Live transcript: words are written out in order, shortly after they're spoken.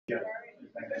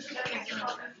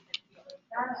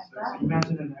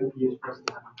Imagine an MPH person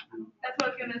having to do. That's what I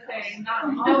was gonna say.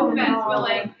 Not no offense, but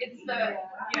like it's the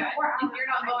yeah. If you're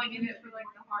not going in it for like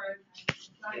the hard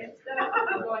science stuff, if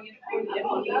you're going in it for the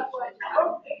EOHS,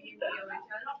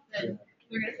 then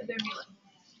they're gonna sit there and be like.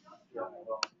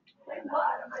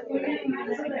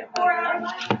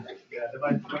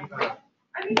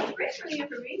 I mean, it's great for the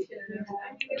information.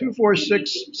 2, 4,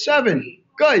 6, 7.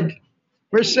 Good.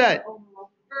 We're set. For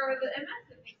the MS.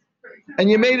 And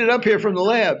you made it up here from the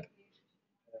lab.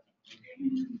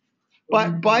 By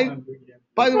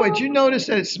the way, did you notice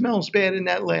that it smells bad in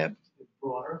that lab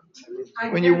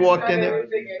when you walked in there?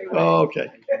 Oh, okay.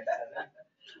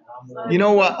 You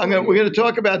know what? We're going to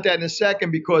talk about that in a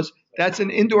second because that's an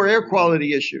indoor air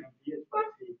quality issue.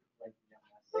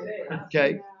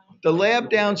 Okay. The lab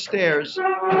downstairs.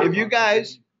 If you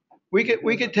guys, we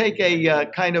could take a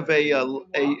kind of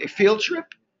a field trip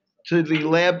to the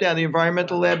lab the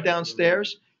environmental lab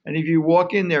downstairs. And if you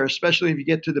walk in there, especially if you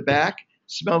get to the back,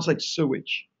 it smells like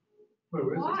sewage.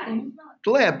 Why?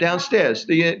 The lab downstairs,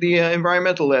 the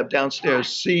environmental lab downstairs,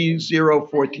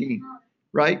 C014,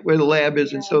 right? Where the lab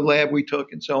is, and so the lab we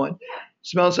took and so on.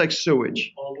 Smells like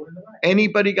sewage.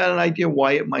 Anybody got an idea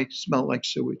why it might smell like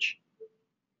sewage?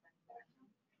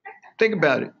 Think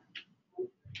about it.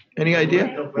 Any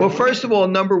idea? Well, first of all,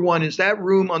 number one, is that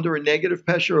room under a negative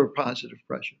pressure or positive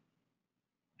pressure?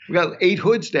 We got 8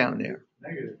 hoods down there.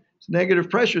 Negative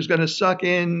pressure is going to suck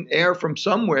in air from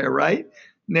somewhere, right?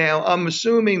 Now, I'm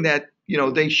assuming that,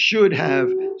 they should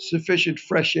have sufficient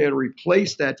fresh air to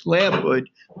replace that lab hood.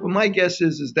 But my guess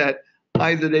is that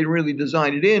either they really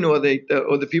designed it in or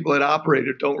the people that operate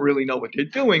it don't really know what they're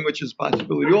doing, which is a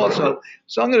possibility also.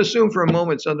 So I'm going to assume for a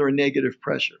moment it's under a negative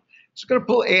pressure. It's going to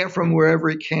pull air from wherever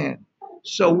it can.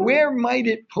 So where might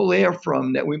it pull air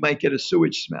from that we might get a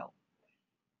sewage smell?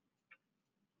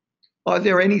 Are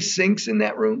there any sinks in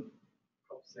that room?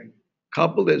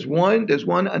 Couple. There's one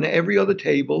on every other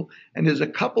table, and there's a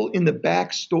couple in the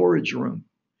back storage room.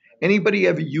 Anybody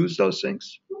ever use those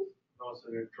sinks? No, so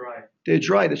they're dry. They're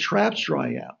dry. The traps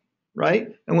dry out,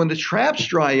 right? And when the traps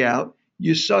dry out,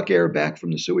 you suck air back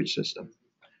from the sewage system,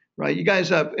 right? You guys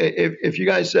have, if you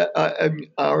guys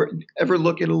are ever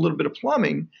look at a little bit of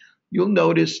plumbing, you'll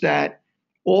notice that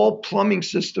all plumbing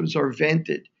systems are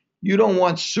vented. You don't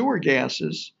want sewer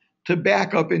gases to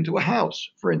back up into a house,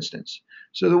 for instance.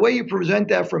 So the way you prevent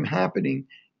that from happening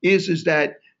is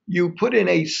that you put in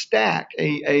a stack,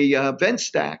 a vent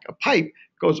stack, a pipe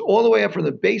goes all the way up from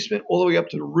the basement all the way up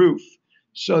to the roof,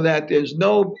 so that there's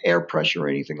no air pressure or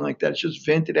anything like that. It's just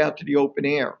vented out to the open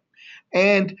air.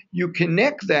 And you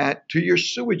connect that to your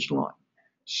sewage line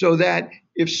so that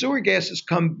if sewer gases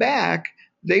come back,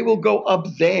 they will go up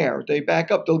there. They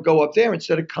back up, they'll go up there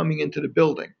instead of coming into the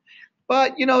building.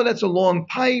 But, that's a long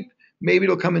pipe. Maybe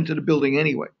it'll come into the building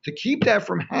anyway. To keep that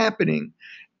from happening,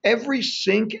 every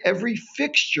sink, every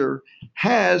fixture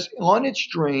has on its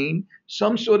drain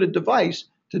some sort of device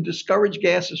to discourage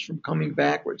gases from coming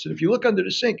backwards. And if you look under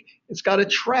the sink, it's got a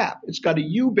trap. It's got a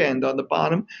U-bend on the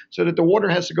bottom so that the water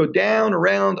has to go down,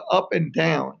 around, up, and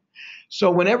down. So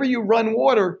whenever you run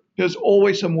water, there's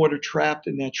always some water trapped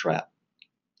in that trap.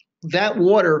 That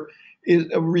water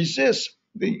resists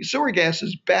the sewer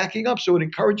gases backing up, so it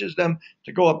encourages them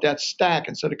to go up that stack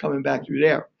instead of coming back through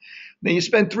there. Then you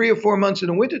spend 3 or 4 months in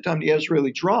the wintertime, the air's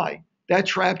really dry. That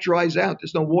trap dries out.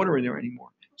 There's no water in there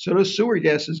anymore. So those sewer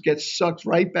gases get sucked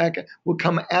right back, will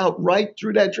come out right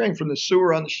through that drain from the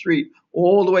sewer on the street,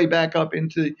 all the way back up in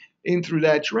through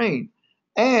that drain.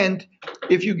 And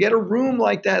if you get a room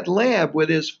like that lab where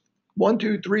there's 1,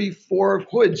 2, 3, 4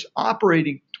 hoods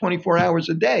operating 24 hours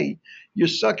a day, you're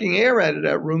sucking air out of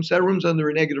that room. So that room's under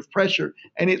a negative pressure,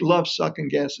 and it loves sucking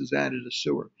gases out of the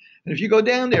sewer. And if you go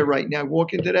down there right now,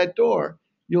 walk into that door,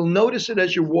 you'll notice it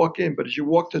as you walk in. But as you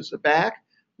walk towards the back,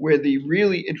 where the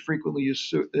really infrequently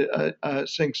used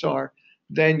sinks are,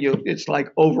 then it's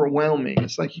like overwhelming.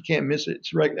 It's like you can't miss it.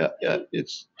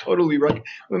 It's totally right.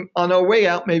 On our way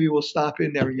out, maybe we'll stop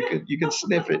in there. You can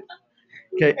sniff it.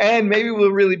 Okay, and maybe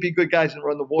we'll really be good guys and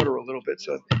run the water a little bit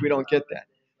so we don't get that.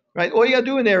 Right? All you got to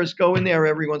do in there is go in there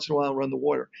every once in a while and run the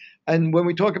water. And when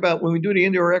we do the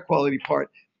indoor air quality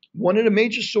part, one of the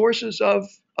major sources of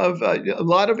a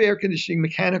lot of air conditioning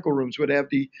mechanical rooms would have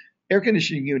the air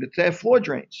conditioning units. They have floor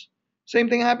drains. Same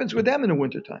thing happens with them in the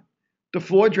wintertime. The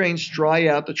floor drains dry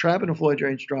out. The trap in the floor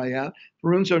drains dry out. The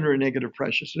room's under a negative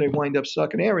pressure, so they wind up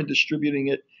sucking air and distributing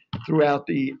it throughout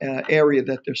the area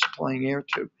that they're supplying air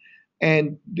to.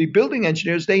 And the building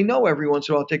engineers, they know every once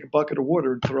in a while take a bucket of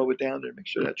water and throw it down there to make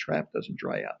sure that trap doesn't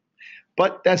dry out.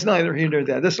 But that's neither here nor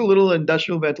there. This is a little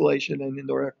industrial ventilation and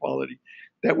indoor air quality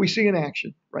that we see in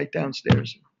action right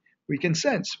downstairs. We can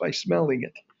sense by smelling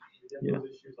it. We get Yeah. those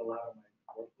issues a lot in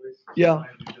my workplace. Yeah. And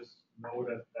we just know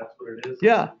that that's what it is.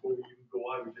 Yeah. Before we even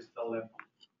go out, we just tell them,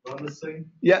 run this thing.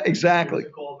 Yeah, exactly. Give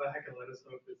us a call back and let us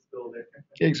know if it's still there.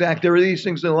 Exactly. There are these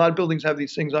things, and a lot of buildings have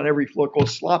these things on every floor called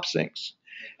slop sinks.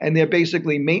 And they're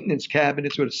basically maintenance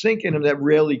cabinets with a sink in them that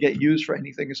rarely get used for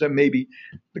anything, except maybe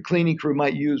the cleaning crew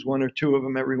might use one or two of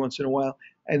them every once in a while.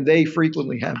 And they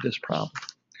frequently have this problem.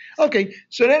 Okay,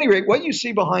 so at any rate, what you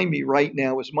see behind me right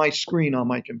now is my screen on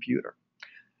my computer.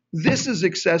 This is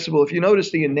accessible. If you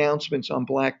notice the announcements on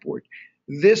Blackboard,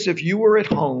 this, if you were at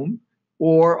home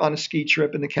or on a ski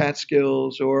trip in the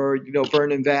Catskills or,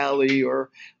 Vernon Valley or,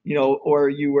 or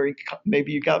you were,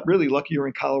 maybe you got really lucky you're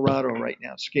in Colorado right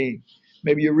now skiing.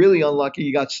 Maybe you're really unlucky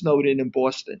you got snowed in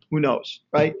Boston. Who knows,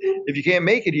 right? If you can't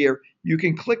make it here, you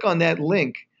can click on that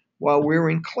link while we're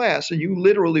in class and you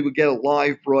literally would get a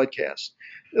live broadcast.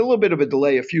 A little bit of a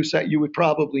delay, a few seconds. You would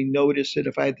probably notice it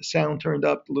if I had the sound turned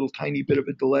up, a little tiny bit of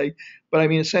a delay. But I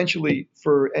mean, essentially,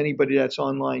 for anybody that's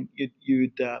online,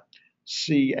 you'd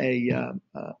see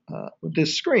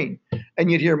this screen,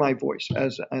 and you'd hear my voice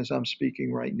as I'm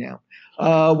speaking right now.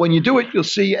 When you do it, you'll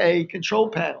see a control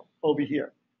panel over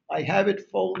here. I have it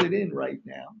folded in right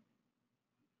now.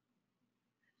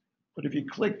 But if you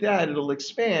click that, it'll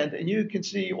expand, and you can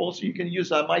see also you can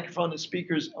use a microphone and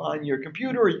speakers on your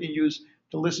computer, or you can use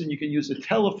to listen, you can use a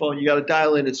telephone. You got to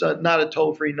dial in. It's not a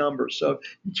toll-free number, so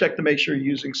you check to make sure you're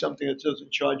using something that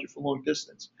doesn't charge you for long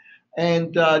distance.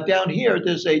 And down here,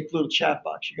 there's a little chat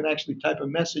box. You can actually type a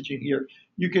message in here.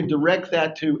 You can direct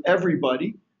that to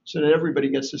everybody so that everybody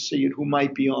gets to see it who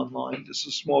might be online. This is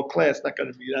a small class, not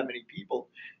going to be that many people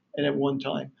and at one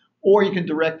time. Or you can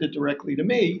direct it directly to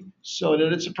me so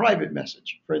that it's a private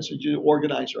message. For instance, you're the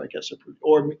organizer, I guess,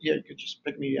 or yeah, you could just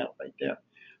pick me out right there.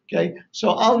 Okay,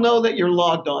 so I'll know that you're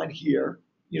logged on here,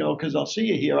 because I'll see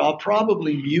you here. I'll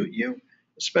probably mute you,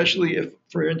 especially if,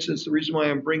 for instance, the reason why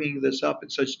I'm bringing this up in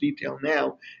such detail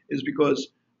now is because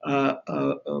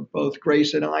both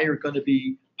Grace and I are going to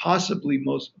be actually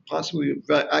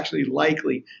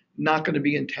likely not going to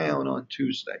be in town on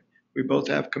Tuesday. We both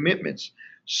have commitments.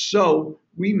 So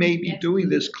we may be doing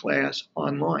this class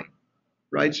online,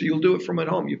 right? So you'll do it from at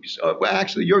home.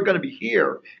 Actually, you're going to be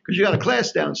here because you got a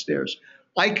class downstairs.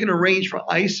 I can arrange for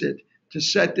ISIT to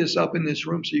set this up in this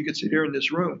room so you can sit here in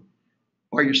this room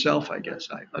by yourself, I guess.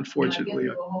 Unfortunately.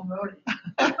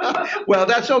 Well,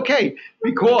 that's okay,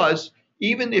 because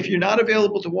even if you're not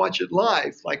available to watch it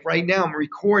live, like right now, I'm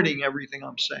recording everything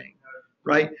I'm saying,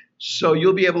 right? So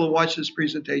you'll be able to watch this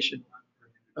presentation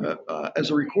as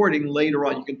a recording later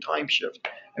on. You can time shift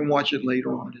and watch it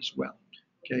later on as well.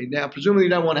 Okay, now presumably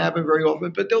that won't happen very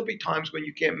often, but there'll be times when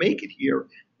you can't make it here,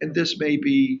 and this may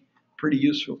be pretty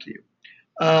useful to you.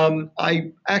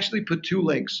 I actually put two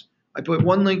links. I put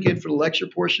one link in for the lecture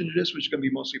portion of this, which is going to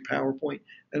be mostly PowerPoint,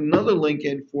 and another link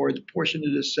in for the portion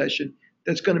of this session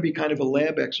that's going to be kind of a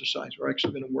lab exercise. We're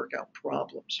actually going to work out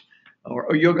problems,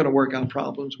 or you're going to work out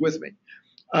problems with me.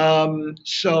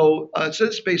 So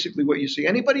that's basically what you see.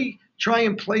 Anybody try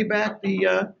and play back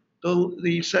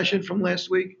the session from last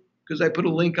week? Because I put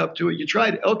a link up to it. You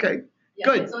tried it. Okay, yeah,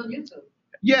 good. It's on YouTube.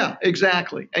 Yeah,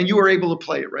 exactly. And you were able to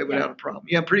play it, right, without a problem.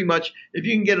 Yeah, pretty much. If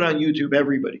you can get it on YouTube,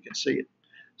 everybody can see it.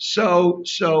 So,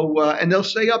 and they'll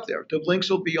stay up there. The links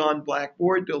will be on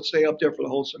Blackboard. They'll stay up there for the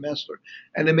whole semester.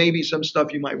 And there may be some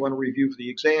stuff you might want to review for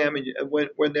the exam. And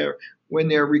when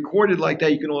they're recorded like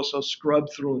that, you can also scrub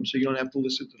through them so you don't have to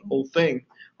listen to the whole thing,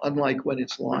 unlike when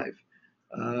it's live.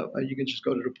 You can just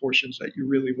go to the portions that you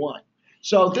really want.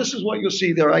 So this is what you'll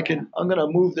see there. I'm going to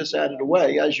move this out of the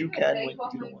way, as you can. When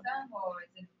you don't want.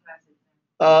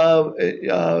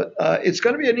 It's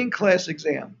going to be an in-class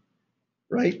exam,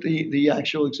 right? The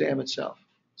actual exam itself.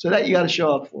 So that you got to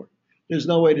show up for. There's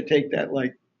no way to take that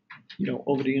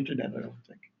over the internet, I don't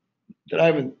think,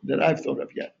 that I've thought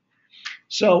of yet.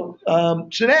 So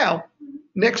now,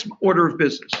 next order of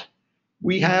business,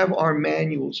 we have our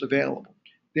manuals available.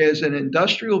 There's an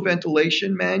industrial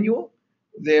ventilation manual.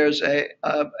 There's an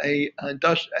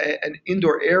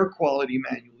indoor air quality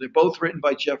manual. They're both written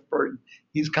by Jeff Burton.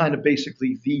 He's kind of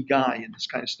basically the guy in this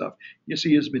kind of stuff. You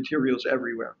see his materials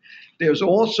everywhere. There's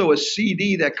also a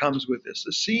CD that comes with this.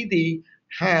 The CD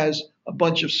has a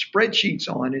bunch of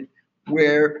spreadsheets on it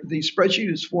where the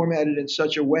spreadsheet is formatted in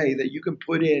such a way that you can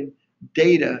put in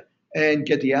data and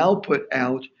get the output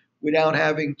out without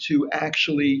having to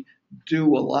actually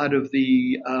do a lot of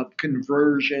the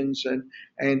conversions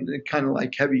and kind of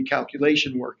like heavy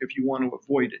calculation work if you want to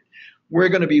avoid it. We're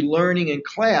going to be learning in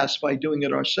class by doing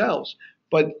it ourselves.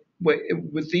 But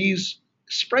with these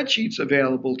spreadsheets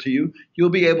available to you, you'll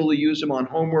be able to use them on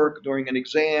homework, during an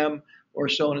exam, or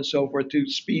so on and so forth to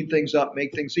speed things up,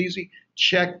 make things easy,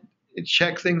 check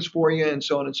things for you, and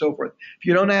so on and so forth. If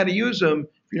you don't know how to use them,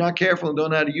 if you're not careful and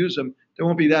don't know how to use them, they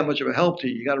won't be that much of a help to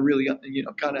you. You got to really,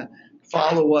 kind of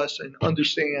follow us and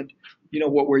understand,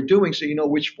 what we're doing, so you know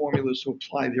which formulas to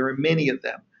apply. There are many of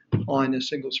them on a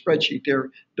single spreadsheet. They're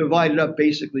divided up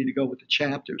basically to go with the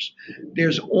chapters.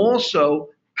 There's also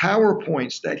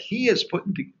PowerPoints that he has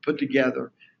put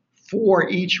together for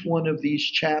each one of these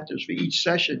chapters, for each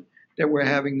session that we're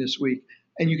having this week.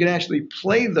 And you can actually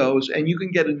play those, and you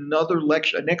can get another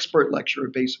lecture, an expert lecturer,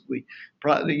 basically.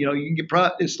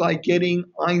 It's like getting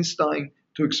Einstein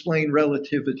to explain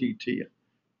relativity to you.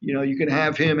 You can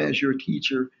have him as your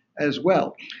teacher as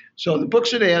well. So the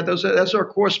books are there. That's our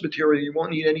course material. You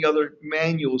won't need any other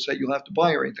manuals that you'll have to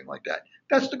buy or anything like that.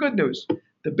 That's the good news.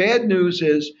 The bad news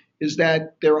is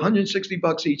that they're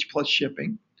 $160 each plus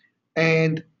shipping,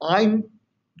 and I'm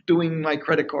doing my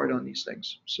credit card on these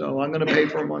things. So I'm going to pay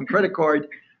for them on credit card.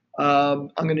 I'm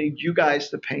going to need you guys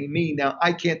to pay me. Now,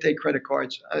 I can't take credit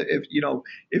cards. If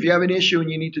you have an issue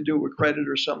and you need to do it with credit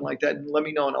or something like that, let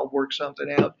me know and I'll work something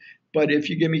out. But if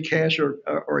you give me cash or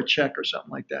a check or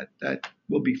something like that, that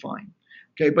will be fine.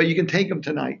 Okay, but you can take them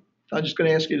tonight. I'm just going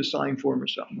to ask you to sign for them or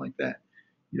something like that.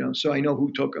 So I know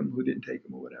who took them, who didn't take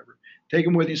them, or whatever. Take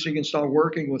them with you so you can start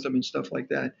working with them and stuff like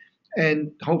that.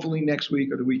 And hopefully next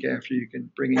week or the week after, you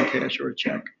can bring in cash or a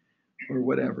check or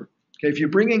whatever. Okay, if you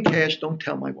bring in cash, don't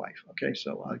tell my wife. Okay,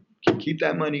 so I keep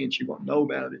that money and she won't know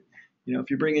about it. If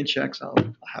you bring in checks, I'll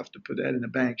have to put that in the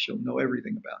bank. She'll know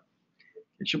everything about it.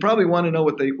 And she'll probably want to know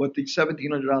what the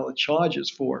 $1,700 charge is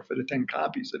for the 10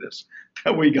 copies of this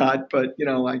that we got. But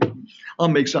I'll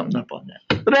make something up on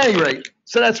that. But at any rate,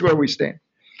 so that's where we stand.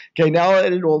 Okay, now I'll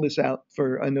edit all this out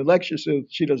in the lecture so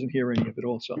she doesn't hear any of it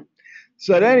also.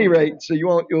 So at any rate, so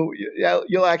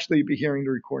you'll actually be hearing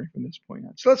the recording from this point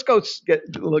on. So let's go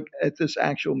look at this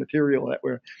actual material that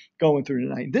we're going through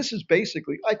tonight. This is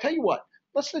basically, I tell you what,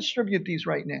 let's distribute these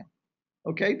right now.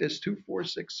 Okay, there's 2, 4,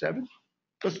 6, 7.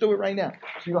 Let's do it right now.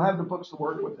 So you'll have the books to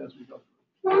work with as we go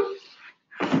through.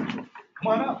 Come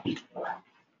on up.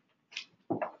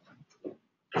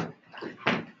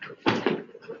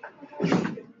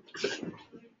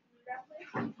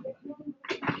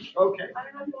 Okay,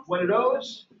 one of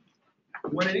those,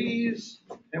 one of these,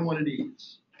 and one of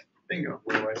these. Bingo.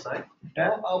 What do I say?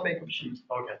 Yeah, I'll make them sheets.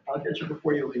 Okay. I'll get you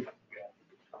before you leave.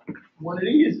 One of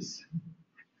these,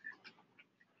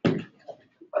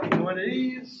 one of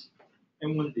these,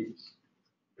 and one of these.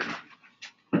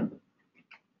 There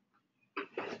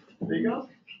you go.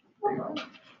 There you go.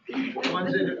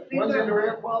 One's indoor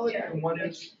air quality and one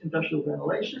is industrial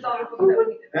ventilation.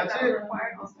 That's it.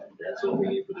 That's what we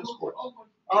need for this course.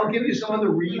 I'll give you some other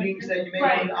readings that you may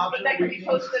Right, need, but optional that can be readings.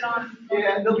 posted on.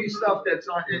 Yeah, and there'll be stuff that's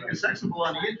accessible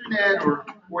on the internet or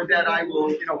that I will,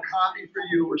 copy for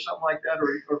you or something like that,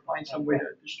 or find some way to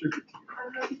distribute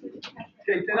to you.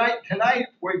 Okay, tonight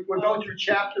we're going through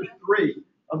chapter 3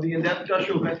 of the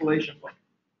industrial ventilation book.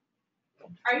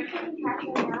 Are you taking cash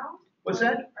now? What's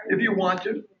that? If you want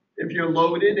to. If you're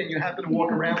loaded and you happen to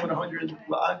walk around with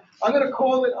I'm going to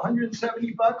call it $170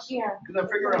 because I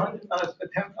figure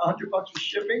 $100 for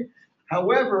shipping.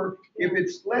 However, if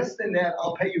it's less than that,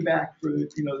 I'll pay you back for the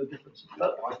difference.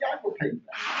 But I will pay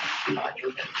you back.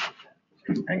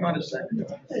 Hang on a second.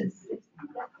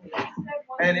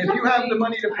 And if you have the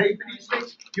money to pay for these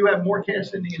things, you have more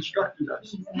cash than the instructor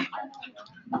does.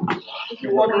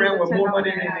 You walk around with more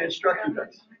money than the instructor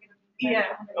does. Yeah.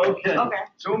 Okay.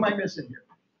 So who am I missing here?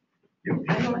 You.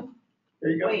 Hang on. There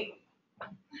you go. Wait.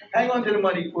 Hang on to the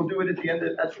money. We'll do it at the end.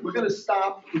 We're going to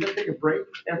stop. We're going to take a break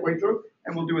halfway through,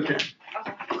 and we'll do it then.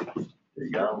 Okay. There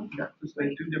you go. You got this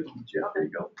thing, 2 different ones. Yeah, there you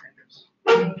go. And this.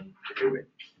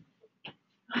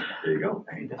 There you go.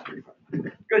 And that's pretty fun.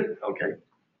 Good. Okay.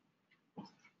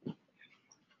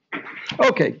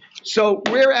 Okay. So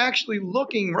we're actually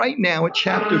looking right now at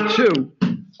chapter 2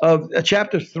 of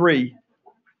chapter 3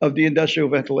 of the industrial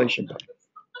ventilation book.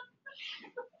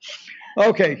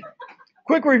 Okay,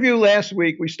 quick review last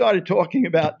week. We started talking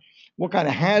about what kind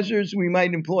of hazards we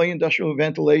might employ industrial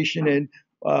ventilation in,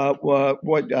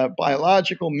 what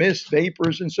biological mist,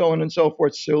 vapors, and so on and so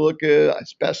forth, silica,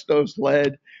 asbestos,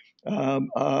 lead,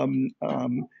 the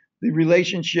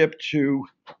relationship to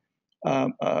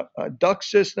duct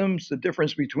systems, the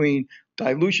difference between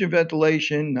dilution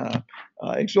ventilation,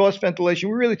 exhaust ventilation.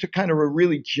 We really took kind of a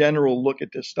really general look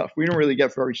at this stuff. We didn't really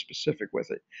get very specific with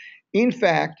it. In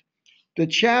fact, the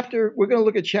chapter, we're going to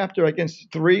look at chapter, I guess,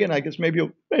 3, and I guess maybe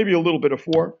a little bit of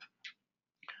 4.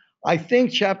 I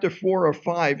think chapter 4 or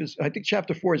 5 I think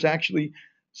chapter 4 is actually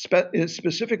is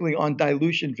specifically on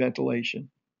dilution ventilation.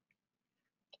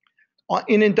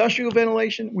 In industrial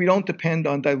ventilation, we don't depend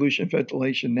on dilution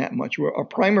ventilation that much. Our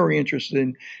primary interest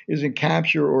is in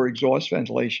capture or exhaust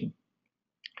ventilation.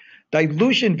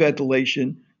 Dilution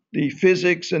ventilation, the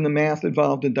physics and the math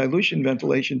involved in dilution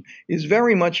ventilation, is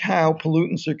very much how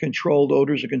pollutants are controlled,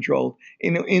 odors are controlled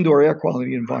in indoor air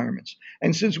quality environments.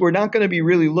 And since we're not going to be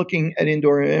really looking at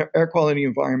indoor air quality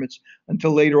environments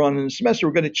until later on in the semester,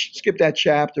 we're going to skip that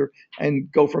chapter and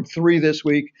go from 3 this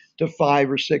week to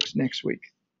 5 or 6 next week.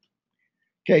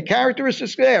 Okay,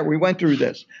 characteristics there. We went through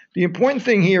this. The important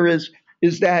thing here is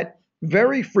that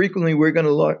very frequently we're going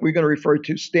to refer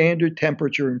to standard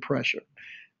temperature and pressure.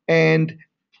 And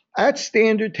at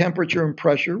standard temperature and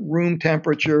pressure, room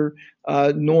temperature,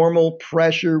 normal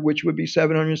pressure, which would be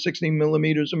 760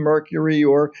 millimeters of mercury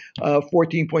or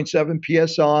 14.7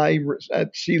 psi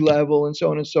at sea level, and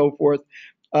so on and so forth,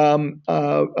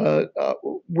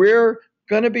 we're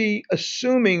going to be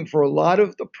assuming for a lot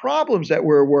of the problems that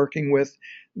we're working with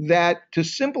that, to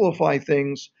simplify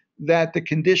things, that the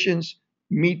conditions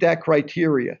meet that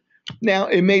criteria. Now,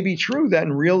 it may be true that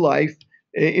in real life,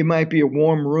 it might be a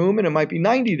warm room and it might be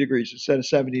 90 degrees instead of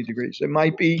 70 degrees. It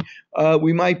might be,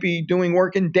 we might be doing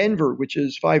work in Denver, which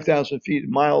is 5,000 feet,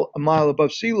 a mile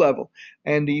above sea level,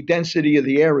 and the density of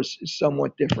the air is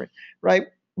somewhat different, right?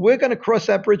 We're going to cross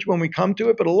that bridge when we come to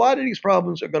it, but a lot of these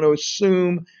problems are going to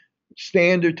assume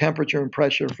standard temperature and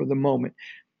pressure for the moment.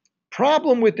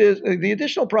 Problem with this, the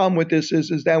additional problem with this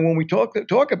is that when we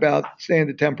talk about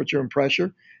standard temperature and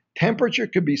pressure, temperature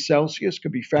could be Celsius,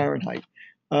 could be Fahrenheit.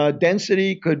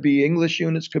 Density could be English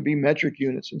units, could be metric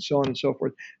units, and so on and so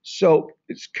forth. So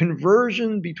it's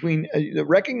conversion between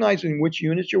recognizing which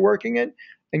units you're working in,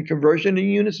 and conversion in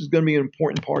units is going to be an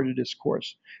important part of this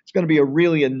course. It's going to be a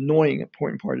really annoying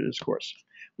important part of this course.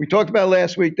 We talked about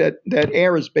last week that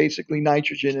air is basically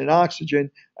nitrogen and oxygen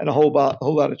and a whole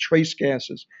lot of trace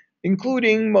gases,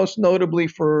 including most notably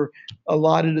for a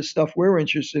lot of the stuff we're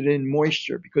interested in,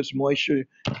 moisture, because moisture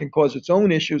can cause its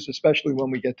own issues, especially when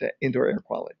we get to indoor air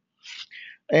quality.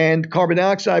 And carbon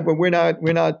dioxide, but we're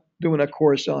not doing a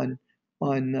course on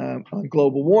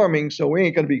global warming, so we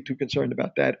ain't going to be too concerned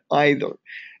about that either.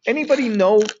 Anybody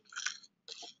know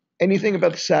anything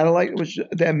about the satellite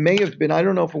that may have been, I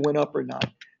don't know if it went up or not,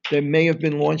 that may have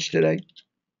been launched today?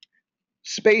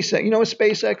 SpaceX, you know what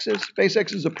SpaceX is?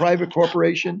 SpaceX is a private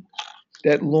corporation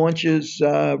that launches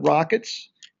rockets.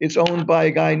 It's owned by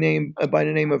a guy by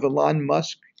the name of Elon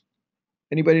Musk.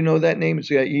 Anybody know that name?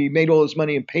 He made all his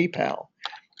money in PayPal,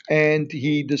 and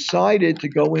he decided to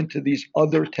go into these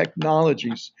other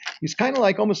technologies. He's kind of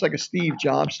like almost like a Steve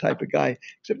Jobs type of guy,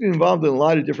 except he's involved in a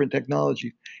lot of different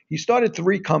technologies. He started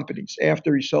 3 companies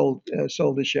after he sold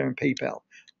his share in PayPal.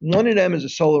 One of them is a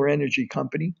solar energy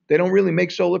company. They don't really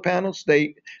make solar panels.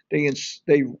 They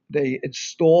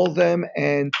install them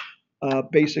and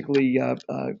basically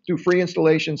do free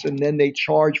installations, and then they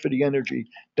charge for the energy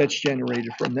that's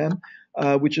generated from them,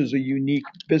 which is a unique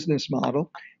business model.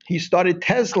 He started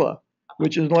Tesla,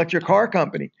 which is an electric car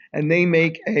company, and they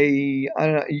make you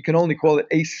can only call it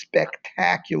a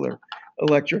spectacular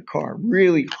electric car,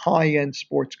 really high-end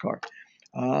sports car.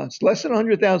 It's less than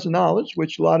 $100,000,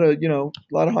 which a lot of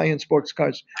high-end sports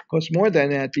cars cost more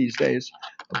than that these days.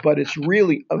 But it's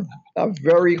really a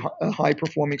very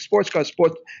high-performing sports car. It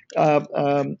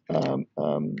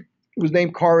was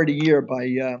named Car of the Year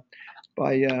by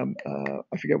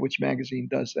I forget which magazine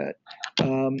does that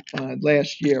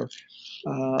last year.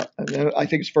 I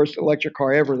think it's the first electric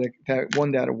car ever that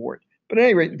won that award. But at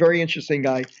any rate, very interesting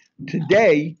guy.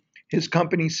 Today, his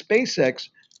company SpaceX,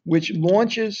 which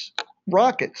launches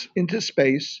rockets into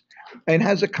space and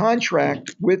has a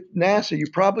contract with NASA. You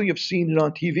probably have seen it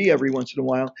on TV every once in a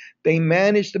while. They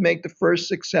managed to make the first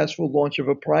successful launch of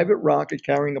a private rocket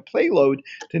carrying a payload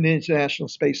to the International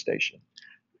Space Station.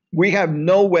 We have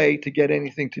no way to get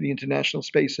anything to the International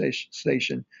Space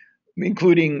Station,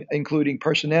 including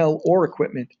personnel or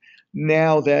equipment,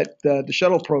 now that the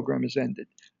shuttle program has ended.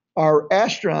 Our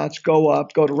astronauts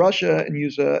go to Russia and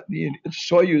use the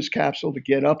Soyuz capsule to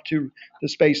get up to the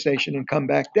space station and come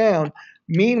back down.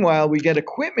 Meanwhile, we get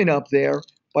equipment up there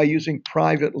by using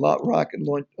private rocket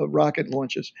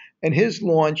launches. And his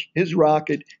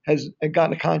rocket has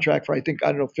gotten a contract for, I think,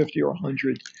 50 or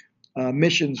 100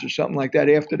 missions or something like that,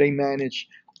 after they managed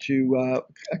to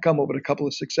come up with a couple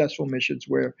of successful missions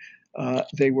where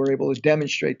they were able to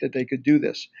demonstrate that they could do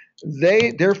this.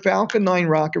 Their Falcon 9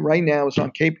 rocket right now is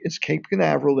on Cape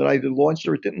Canaveral. That either launched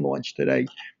or it didn't launch today.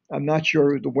 I'm not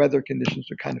sure. The weather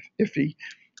conditions are kind of iffy.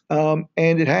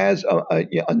 And it has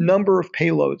a number of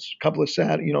payloads, a couple of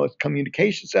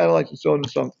communication satellites, and so on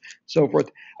and so forth.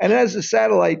 And it has a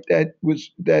satellite that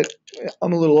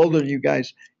I'm a little older than you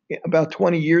guys. about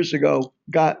 20 years ago,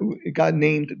 got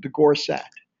named the Goresat.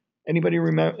 Anybody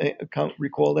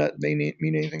recall that? Mean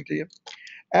anything to you?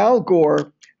 Al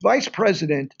Gore, vice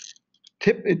president.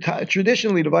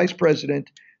 Traditionally, the vice president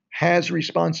has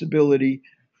responsibility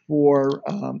for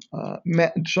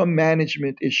some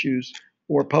management issues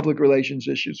or public relations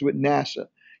issues with NASA.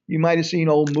 You might have seen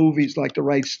old movies like The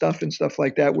Right Stuff and stuff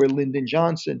like that, where Lyndon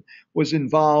Johnson was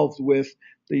involved with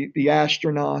the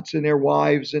astronauts and their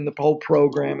wives and the whole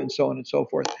program and so on and so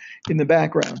forth in the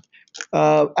background.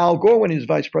 Al Gore, when he was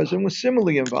vice president, was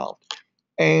similarly involved.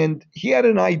 And he had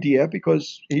an idea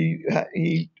because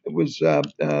he was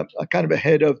kind of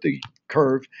ahead of the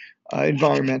curve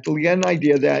environmentally. He had an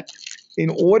idea that in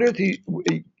order to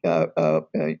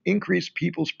increase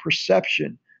people's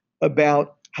perception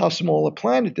about how small a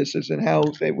planet this is and how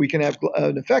we can have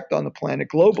an effect on the planet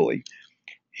globally,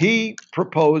 he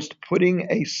proposed putting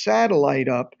a satellite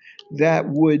up that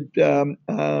would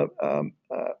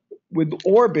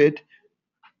orbit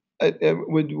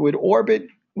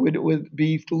would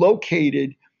be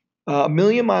located a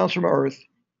million miles from Earth,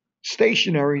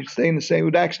 stationary, staying the same,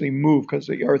 would actually move because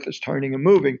the Earth is turning and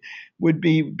moving, would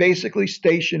be basically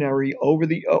stationary over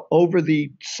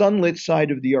the sunlit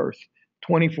side of the Earth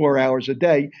 24 hours a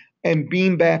day and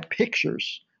beam back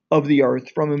pictures of the Earth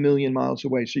from a million miles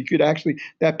away. So you could actually,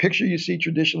 that picture you see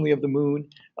traditionally of the moon,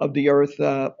 of the Earth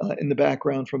in the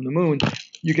background from the moon,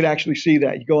 you could actually see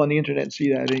that. You go on the internet and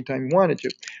see that anytime you wanted to.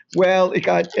 Well,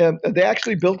 they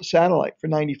actually built a satellite for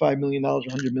 $95 million,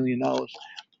 $100 million.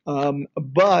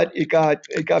 But it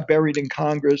got buried in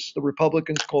Congress. The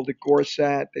Republicans called it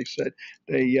Goresat. They said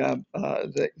they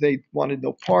wanted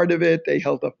no part of it. They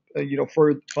held up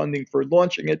funding for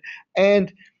launching it,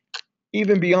 and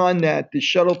even beyond that, the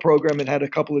shuttle program had a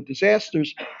couple of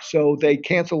disasters, so they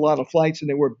canceled a lot of flights and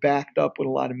they were backed up with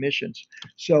a lot of missions.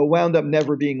 So wound up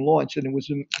never being launched, and it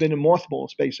was been in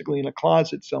mothballs, basically in a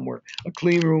closet somewhere, a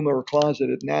clean room or a closet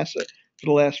at NASA for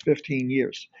the last 15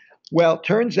 years. Well, it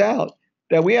turns out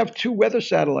that we have two weather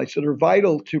satellites that are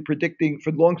vital to predicting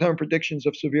for long-term predictions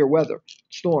of severe weather,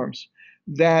 storms,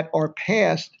 that are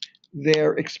past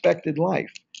their expected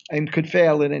life and could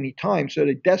fail at any time. So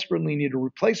they desperately need a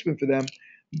replacement for them.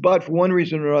 But for one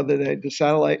reason or other, the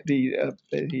satellite, the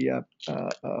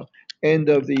end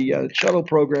of the shuttle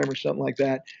program or something like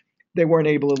that, they weren't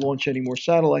able to launch any more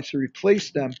satellites to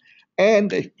replace them. And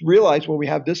they realized, well, we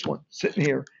have this one sitting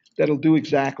here that'll do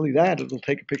exactly that. It'll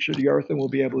take a picture of the Earth and we'll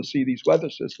be able to see these weather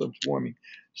systems forming.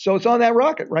 So it's on that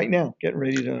rocket right now, getting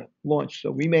ready to launch.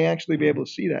 So we may actually be able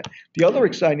to see that. The other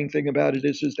exciting thing about it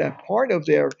is that part of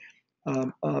their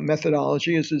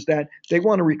methodology is that they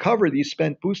want to recover these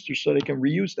spent boosters so they can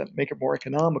reuse them, make it more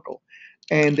economical.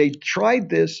 And they tried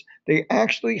this. They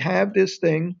actually have this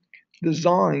thing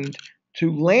designed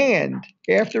to land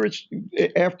after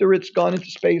it's gone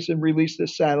into space and released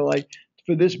this satellite,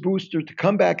 for this booster to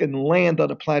come back and land on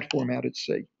a platform out at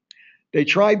sea. They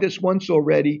tried this once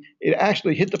already. It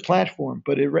actually hit the platform,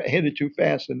 but it hit it too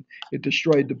fast and it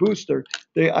destroyed the booster.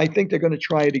 I think they're going to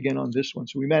try it again on this one.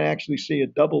 So we might actually see a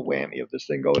double whammy of this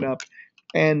thing going up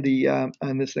and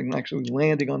this thing actually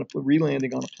re-landing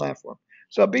on a platform.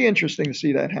 So it'll be interesting to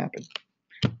see that happen.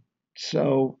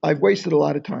 So I've wasted a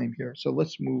lot of time here. So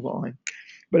let's move on.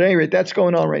 But at any rate, that's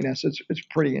going on right now. So it's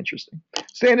pretty interesting.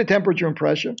 Standard temperature and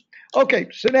pressure. Okay,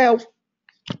 so now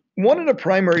one of the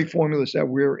primary formulas that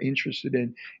we're interested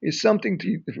in is something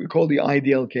we call the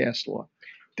ideal gas law.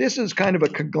 This is kind of a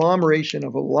conglomeration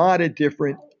of a lot of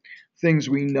different things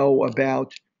we know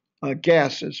about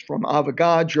gases, from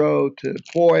Avogadro to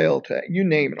Boyle to you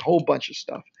name it, a whole bunch of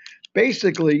stuff.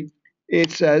 Basically,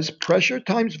 it says pressure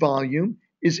times volume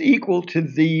is equal to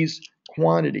these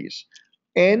quantities.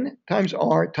 N times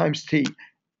R times T.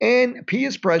 N, P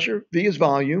is pressure, V is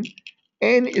volume.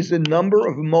 N is the number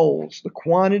of moles, the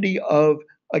quantity of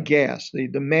a gas, the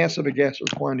mass of a gas or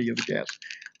quantity of a gas.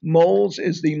 Moles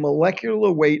is the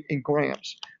molecular weight in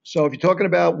grams. So if you're talking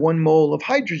about 1 mole of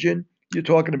hydrogen, you're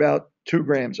talking about 2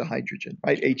 grams of hydrogen,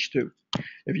 right? H2.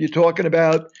 If you're talking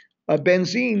about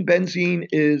benzene, benzene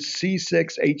is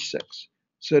C6H6.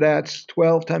 So that's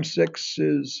 12 times 6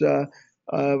 is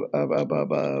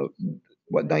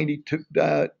 92,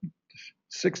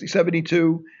 60,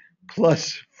 72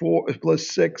 plus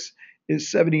 6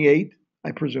 is 78.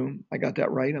 I presume I got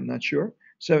that right. I'm not sure.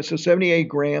 So 78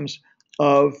 grams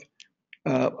of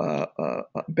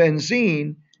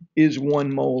benzene is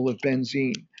 1 mole of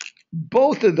benzene.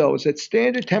 Both of those at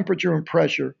standard temperature and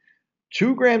pressure,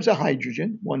 2 grams of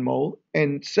hydrogen, 1 mole,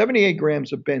 and 78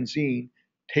 grams of benzene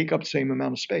take up the same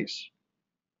amount of space.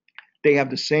 They have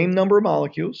the same number of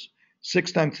molecules.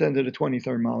 6 times 10 to the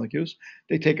 23rd molecules.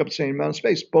 They take up the same amount of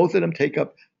space. Both of them take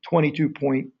up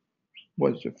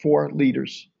 22.4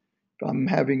 liters. I'm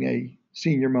having a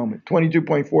senior moment.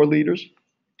 22.4 liters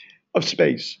of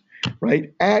space,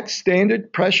 right? At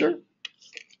standard pressure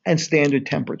and standard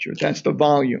temperature. That's the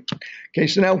volume. Okay,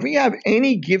 so now if we have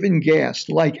any given gas,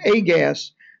 like a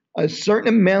gas, a certain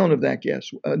amount of that gas,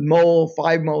 a mole,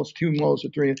 5 moles, 2 moles, or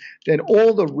 3, then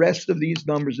all the rest of these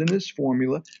numbers in this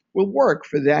formula will work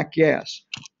for that gas.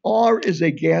 R is a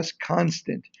gas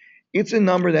constant. It's a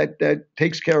number that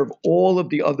takes care of all of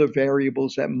the other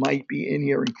variables that might be in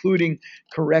here, including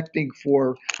correcting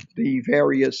for the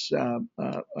various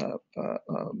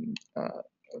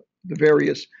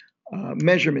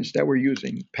measurements that we're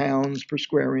using, pounds per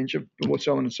square inch of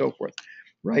so on and so forth,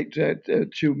 right?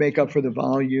 To make up for the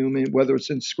volume, and whether it's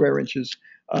in square inches,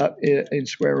 in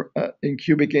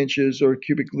cubic inches or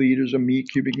cubic liters or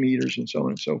cubic meters, and so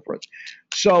on and so forth.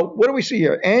 So what do we see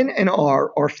here? N and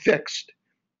R are fixed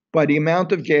by the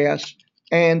amount of gas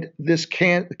and this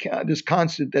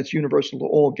constant that's universal to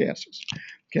all gases.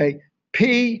 Okay,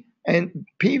 PV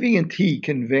and T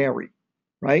can vary,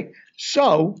 right?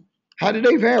 So how do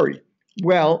they vary?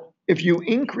 Well, if you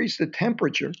increase the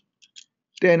temperature,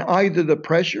 then either the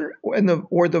pressure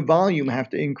or the volume have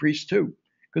to increase too,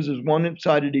 because there's one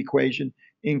side of the equation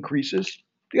increases,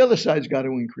 the other side's got to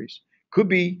increase. Could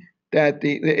be that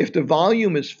if the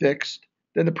volume is fixed,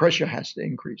 then the pressure has to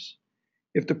increase.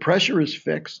 If the pressure is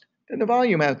fixed, then the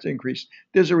volume has to increase.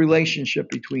 There's a relationship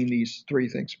between these three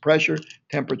things: pressure,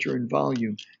 temperature, and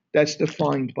volume. That's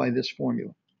defined by this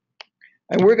formula.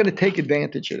 And we're going to take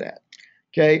advantage of that.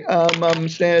 Okay,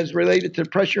 says related to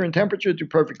pressure and temperature to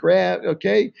perfect graph.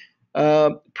 Okay,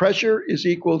 pressure is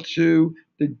equal to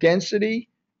the density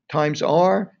times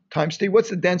R times T. What's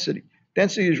the density?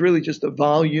 Density is really just the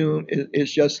volume,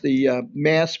 is just the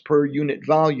mass per unit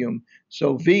volume.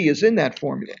 So V is in that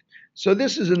formula. So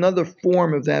this is another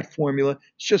form of that formula.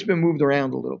 It's just been moved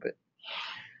around a little bit.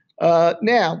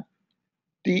 Now,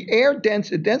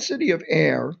 the density of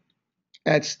air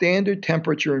at standard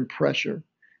temperature and pressure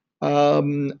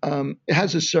it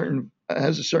has a certain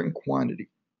quantity.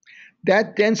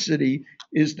 That density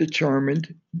is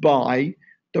determined by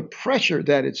the pressure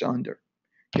that it's under.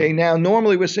 Okay, now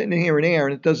normally we're sitting in here in air,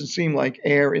 and it doesn't seem like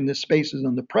air in this space is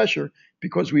under pressure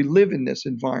because we live in this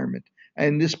environment.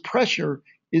 And this pressure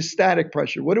is static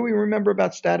pressure. What do we remember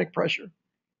about static pressure?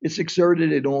 It's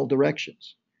exerted in all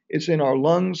directions. It's in our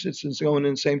lungs. It's going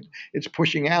in the same. It's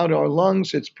pushing out our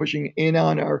lungs. It's pushing in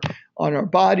on our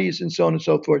bodies, and so on and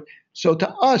so forth. So to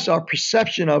us, our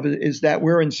perception of it is that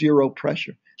we're in zero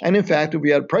pressure. And in fact, if we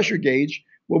had a pressure gauge,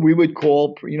 what we would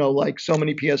call, like so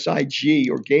many psi G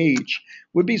or gauge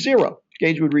would be zero.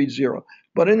 Gauge would read zero.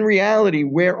 But in reality,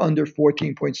 we're under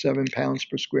 14.7 pounds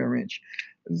per square inch.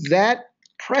 That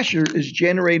pressure is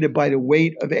generated by the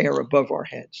weight of air above our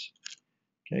heads.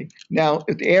 Okay. Now,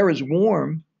 if the air is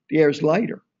warm, the air is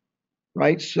lighter,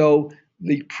 right? So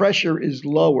the pressure is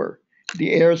lower.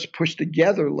 The air is pushed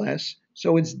together less,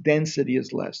 so its density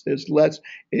is less. There's less.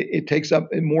 It takes up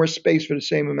more space for the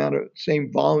same amount of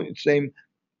same volume, same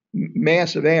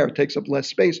mass of air. It takes up less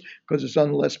space because it's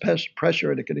under less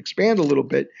pressure, and it can expand a little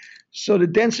bit. So the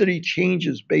density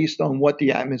changes based on what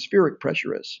the atmospheric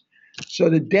pressure is. So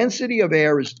the density of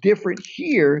air is different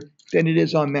here than it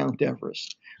is on Mount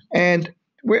Everest. And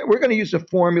we're going to use a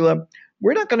formula.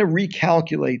 We're not going to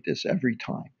recalculate this every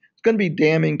time. It's going to be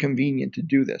damn inconvenient to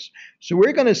do this. So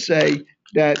we're going to say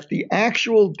that the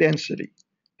actual density,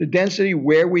 the density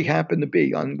where we happen to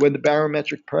be when the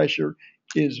barometric pressure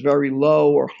is very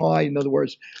low or high, in other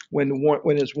words, when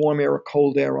there's warm air or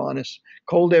cold air on us,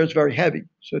 cold air is very heavy,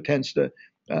 so it tends to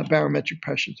barometric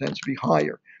pressure tends to be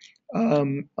higher.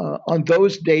 On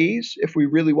those days, if we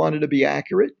really wanted to be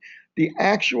accurate, the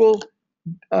actual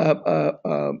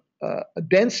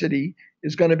density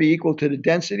is going to be equal to the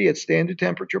density at standard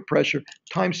temperature pressure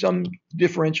times some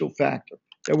differential factor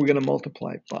that we're going to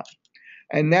multiply it by.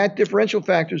 And that differential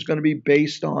factor is going to be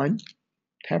based on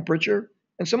temperature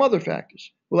and some other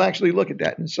factors. We'll actually look at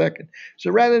that in a second. So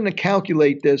rather than to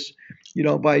calculate this,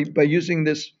 by using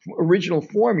this original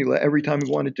formula every time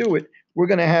we want to do it, we're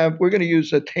going to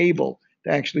use a table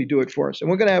to actually do it for us.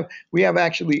 And we have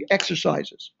actually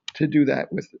exercises to do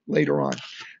that with later on.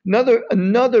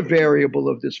 Another variable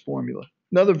of this formula,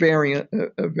 another variance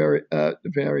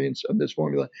of this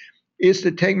formula is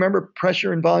to take, remember,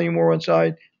 pressure and volume were one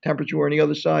side, temperature were on the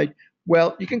other side.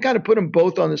 Well, you can kind of put them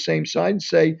both on the same side and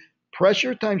say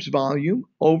pressure times volume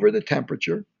over the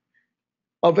temperature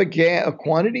of a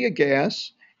quantity of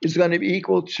gas is going to be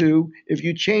equal to, if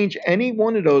you change any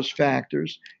one of those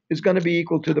factors, is going to be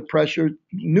equal to the pressure,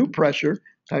 new pressure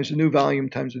times the new volume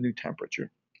times the new temperature.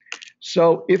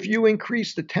 So if you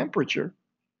increase the temperature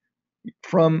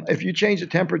if you change the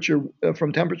temperature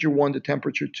from temperature 1 to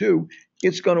temperature 2,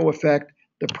 it's going to affect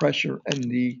the pressure and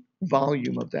the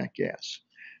volume of that gas.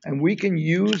 And we can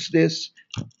use this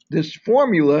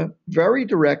formula very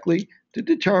directly to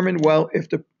determine, well, if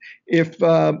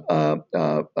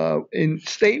in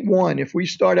state 1, if we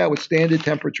start out with standard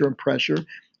temperature and pressure,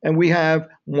 and we have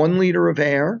 1 liter of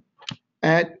air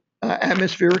at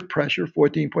atmospheric pressure,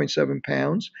 14.7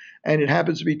 pounds, and it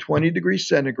happens to be 20 degrees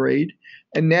centigrade,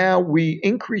 and now we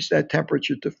increase that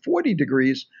temperature to 40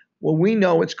 degrees, well, we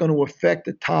know it's going to affect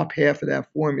the top half of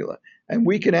that formula. And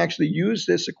we can actually use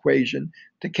this equation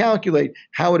to calculate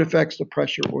how it affects the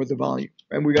pressure or the volume.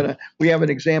 And we have an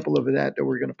example of that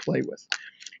we're going to play with.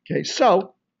 Okay,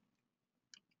 so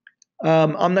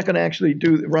I'm not going to actually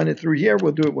run it through here.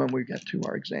 We'll do it when we get to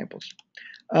our examples.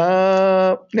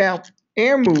 Now,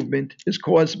 air movement is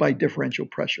caused by differential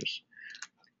pressures.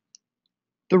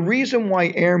 The reason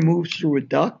why air moves through a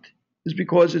duct is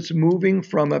because it's moving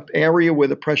from an area where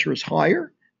the pressure is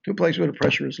higher to a place where the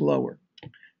pressure is lower.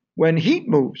 When heat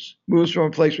moves from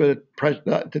a place where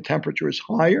the temperature is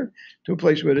higher to a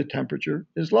place where the temperature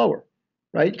is lower,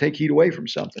 right? Take heat away from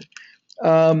something.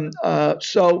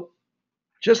 So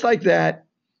just like that,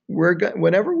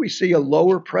 whenever we see a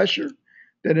lower pressure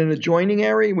than an adjoining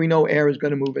area, we know air is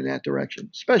going to move in that direction,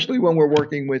 especially when we're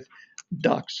working with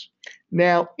ducts.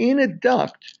 Now, in a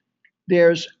duct,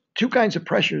 there's two kinds of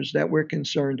pressures that we're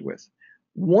concerned with.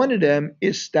 One of them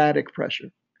is static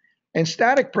pressure. And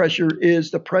static pressure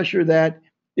is the pressure that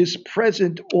is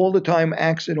present all the time,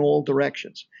 acts in all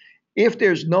directions. If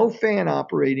there's no fan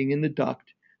operating in the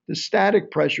duct, the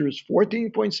static pressure is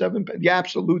 14.7, the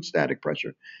absolute static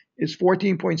pressure is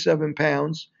 14.7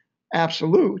 pounds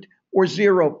absolute, or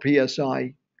 0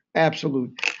 psi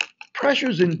absolute.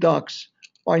 Pressures in ducts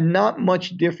are not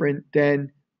much different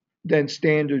than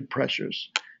standard pressures,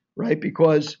 right?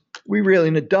 Because we really,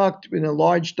 in a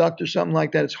large duct or something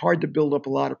like that, it's hard to build up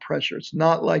a lot of pressure. It's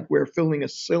not like we're filling a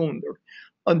cylinder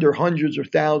under hundreds or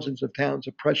thousands of pounds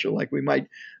of pressure like we might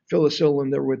fill a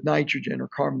cylinder with nitrogen or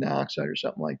carbon dioxide or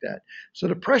something like that. So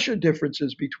the pressure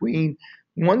differences between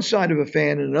one side of a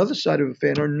fan and another side of a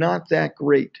fan are not that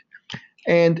great.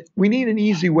 And we need an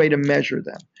easy way to measure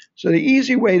them. So the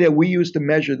easy way that we use to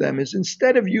measure them is,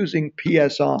 instead of using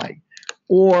PSI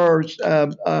or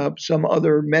some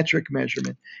other metric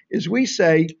measurement, is we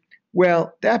say,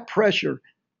 well, that pressure,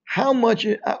 how much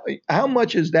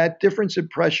is that difference in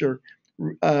pressure?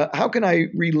 How can I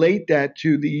relate that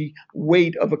to the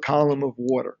weight of a column of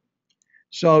water?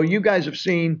 So you guys have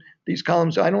seen these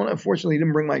columns. Unfortunately,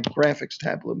 didn't bring my graphics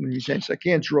tablet with me, so I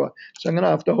can't draw. So I'm going to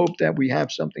have to hope that we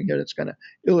have something here that's going to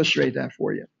illustrate that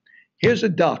for you. Here's a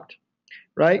duct,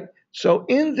 right? So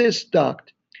in this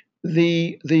duct,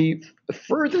 the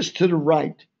furthest to the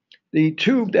right, the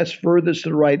tube that's furthest to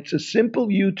the right, it's a simple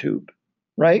U-tube,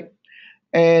 right?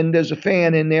 And there's a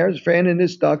fan in there. There's a fan in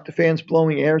this duct. The fan's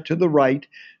blowing air to the right.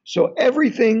 So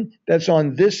everything that's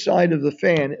on this side of the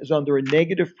fan is under a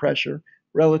negative pressure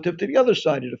relative to the other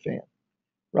side of the fan,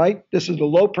 right? This is the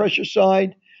low pressure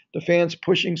side. The fan's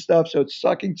pushing stuff, so it's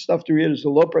sucking stuff through here. This is the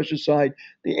low pressure side.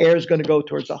 The air is going to go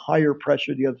towards the higher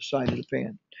pressure, the other side of the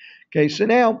fan. Okay, so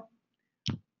now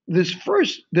the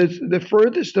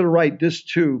furthest to the right, this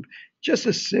tube,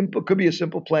 could be a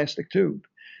simple plastic tube.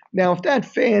 Now, if that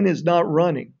fan is not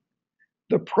running,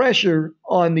 the pressure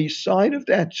on the side of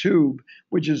that tube,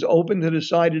 which is open to the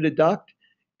side of the duct,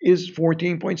 is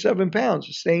 14.7 pounds,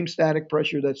 the same static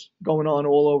pressure that's going on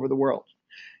all over the world.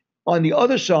 On the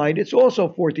other side, it's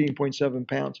also 14.7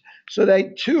 pounds. So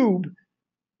that tube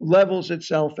levels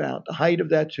itself out. The height of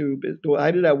that tube, the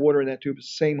height of that water in that tube is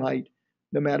the same height,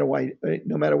 no matter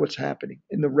what's happening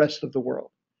in the rest of the world,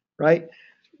 right?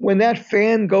 When that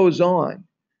fan goes on,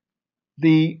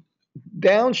 the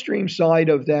downstream side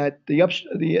of that, the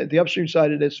upstream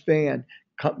side of this fan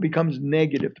becomes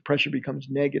negative. The pressure becomes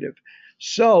negative.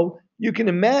 So you can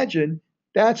imagine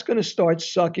that's going to start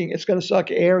sucking. It's going to suck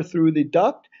air through the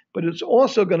duct, but it's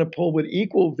also going to pull with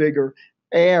equal vigor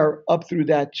air up through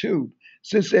that tube.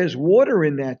 Since there's water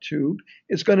in that tube,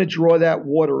 it's going to draw that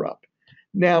water up.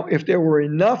 Now, if there were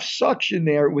enough suction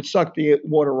there, it would suck the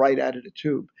water right out of the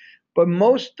tube. But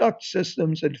most duct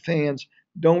systems and fans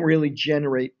don't really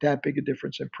generate that big a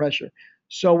difference in pressure.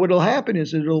 So what will happen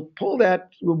is it'll pull that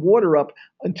water up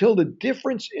until the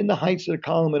difference in the heights of the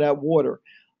column of that water,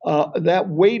 that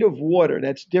weight of water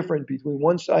that's different between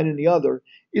one side and the other,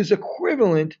 is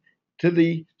equivalent to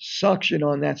the suction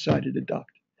on that side of the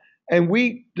duct. And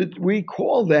we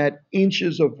call that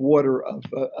inches of water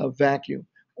of vacuum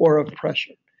or of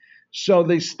pressure. So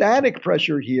the static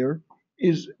pressure here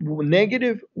is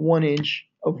negative 1 inch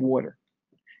of water.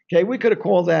 Okay, we could have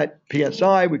called that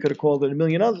PSI, we could have called it a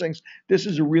million other things. This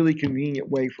is a really convenient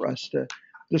way for us to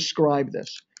describe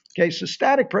this. Okay, so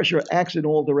static pressure acts in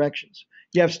all directions.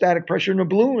 You have static pressure in a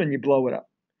balloon and you blow it up,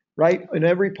 right? In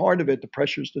every part of it, the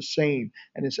pressure is the same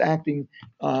and it's acting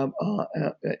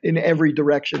in every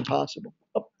direction possible.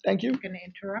 Oh, thank you. I'm going to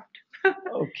interrupt.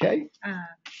 Okay,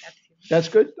 That's that's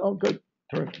good. Oh, good.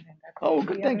 Terrific. and that's Oh, the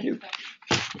good. Thank other you.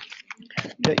 side.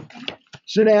 Okay.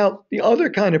 So now the other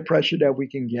kind of pressure that we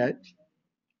can get,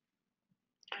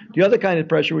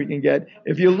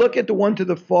 if you look at the one to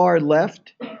the far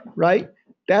left, right,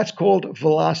 that's called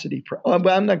velocity. But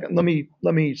I'm not.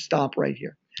 Let me stop right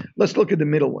here. Let's look at the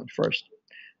middle one first.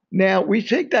 Now we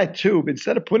take that tube,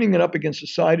 instead of putting it up against the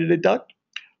side of the duct,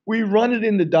 we run it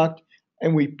in the duct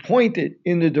and we point it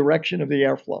in the direction of the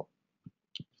airflow.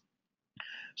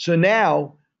 So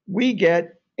now we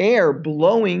get air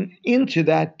blowing into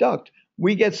that duct.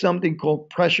 We get something called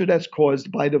pressure that's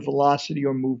caused by the velocity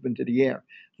or movement of the air,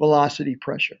 velocity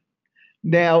pressure.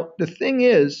 Now, the thing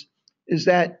is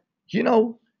that,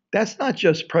 that's not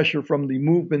just pressure from the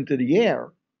movement of the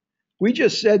air. We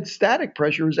just said static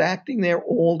pressure is acting there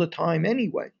all the time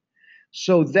anyway.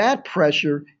 So that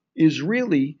pressure is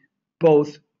really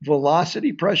both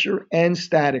velocity pressure and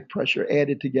static pressure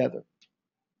added together.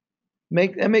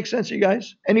 That makes sense to you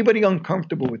guys? Anybody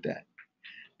uncomfortable with that?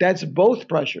 That's both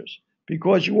pressures,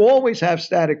 because you always have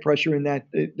static pressure in that.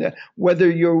 Whether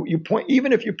you point,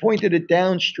 even if you pointed it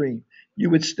downstream, you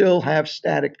would still have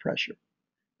static pressure,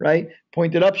 right?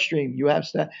 Pointed upstream, you have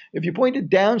static. If you pointed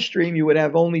downstream, you would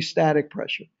have only static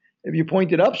pressure. If you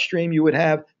pointed upstream, you would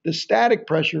have the static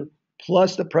pressure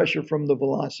plus the pressure from the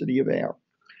velocity of air.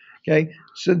 Okay,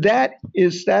 so that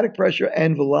is static pressure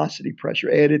and velocity pressure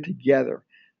added together.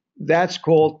 That's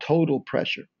called total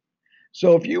pressure.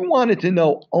 So if you wanted to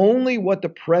know only what the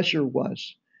pressure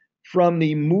was from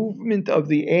the movement of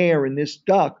the air in this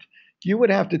duct, you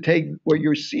would have to take what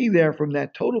you see there from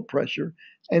that total pressure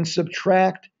and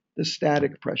subtract the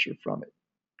static pressure from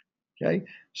it. Okay,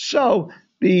 so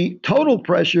the total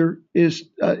pressure is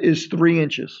 3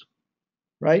 inches,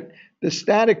 right? The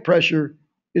static pressure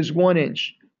is 1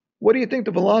 inch. What do you think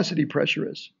the velocity pressure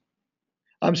is?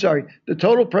 I'm sorry, the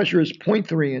total pressure is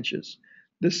 0.3 inches.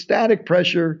 The static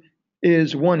pressure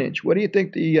is 1 inch. What do you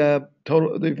think the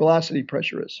velocity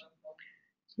pressure is?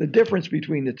 The difference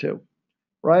between the two,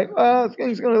 right?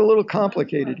 Things are a little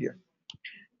complicated here,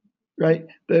 right?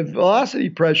 The velocity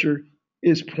pressure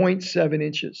is 0.7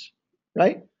 inches,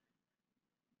 right?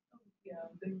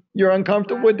 You're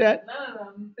uncomfortable with that? No,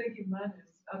 I'm thinking minus.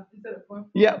 Instead of 0.4,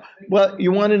 Yeah, well,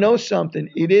 you want to know something?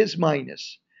 It is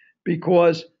minus,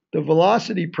 because the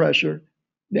velocity pressure,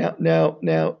 the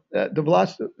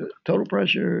velocity, total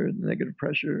pressure, negative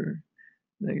pressure,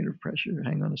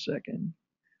 hang on a second.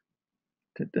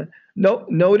 No,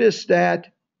 notice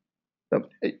that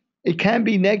it can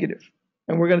be negative,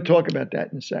 and we're going to talk about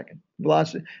that in a second.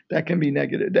 Velocity, that can be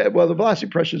negative. Well, the velocity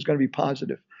pressure is going to be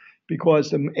positive, because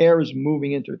the air is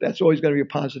moving into it. That's always going to be a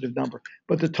positive number.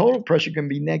 But the total pressure can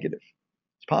be negative.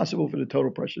 It's possible for the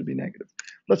total pressure to be negative.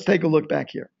 Let's take a look back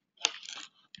here.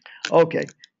 Okay,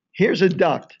 here's a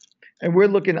duct, and we're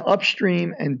looking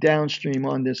upstream and downstream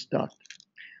on this duct.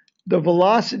 The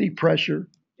velocity pressure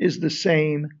is the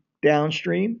same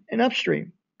downstream and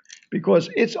upstream, because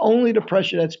it's only the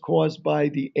pressure that's caused by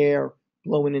the air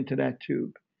blowing into that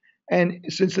tube. And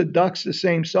since the duct's the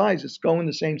same size, it's going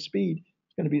the same speed,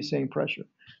 it's going to be the same pressure.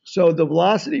 So the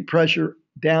velocity pressure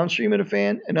downstream of the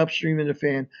fan and upstream of the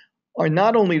fan are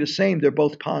not only the same, they're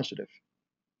both positive.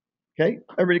 Okay,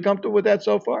 everybody comfortable with that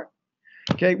so far?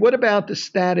 Okay, what about the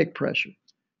static pressure?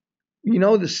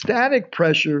 The static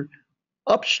pressure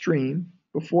upstream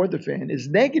before the fan is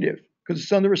negative because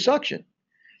it's under a suction.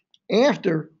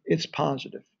 After, it's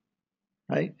positive,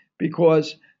 right?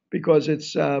 Because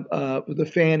it's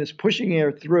the fan is pushing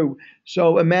air through.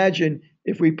 So imagine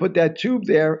if we put that tube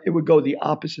there, it would go the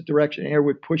opposite direction. Air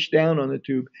would push down on the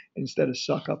tube instead of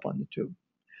suck up on the tube.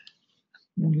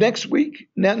 Next week,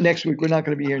 we're not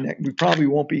going to be here. We probably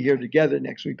won't be here together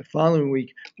next week. The following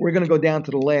week, we're going to go down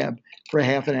to the lab for a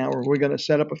half an hour. We're going to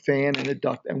set up a fan and a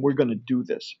duct, and we're going to do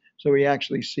this so we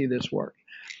actually see this work.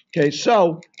 Okay,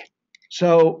 so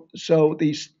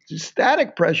the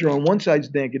static pressure on one side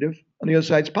is negative, on the other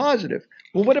side is positive.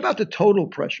 Well, what about the total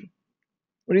pressure?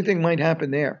 What do you think might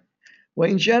happen there? Well,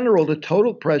 in general, the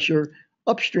total pressure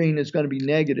upstream is going to be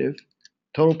negative.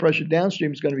 Total pressure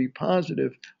downstream is going to be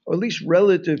positive, or at least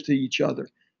relative to each other,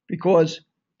 because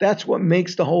that's what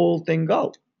makes the whole thing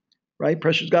go, right?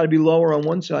 Pressure's got to be lower on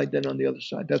one side than on the other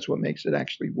side. That's what makes it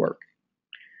actually work.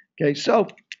 Okay, so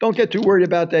don't get too worried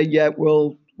about that yet.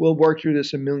 We'll work through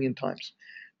this a million times.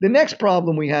 The next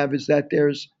problem we have is that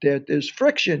there's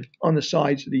friction on the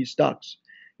sides of these ducts.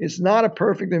 It's not a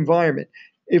perfect environment.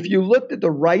 If you looked at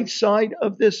the right side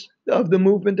of the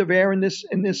movement of air in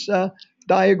this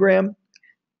diagram,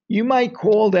 you might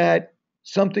call that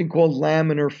something called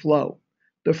laminar flow.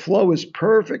 The flow is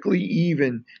perfectly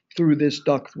even through this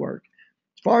ductwork.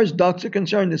 As far as ducts are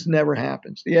concerned, this never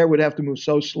happens. The air would have to move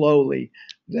so slowly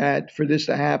that for this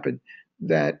to happen,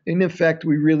 that in effect,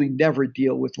 we really never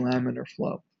deal with laminar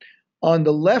flow. On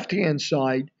the left-hand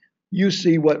side, you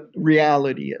see what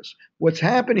reality is. What's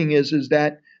happening is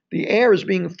that the air is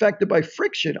being affected by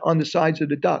friction on the sides of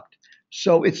the duct.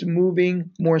 So it's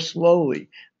moving more slowly.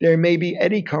 There may be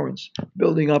eddy currents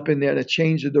building up in there that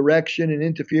change the direction and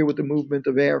interfere with the movement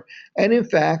of air. And in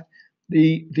fact,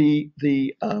 the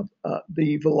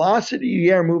velocity of the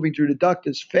air moving through the duct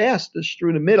is fastest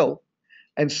through the middle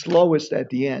and slowest at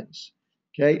the ends.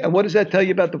 Okay, and what does that tell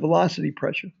you about the velocity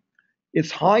pressure?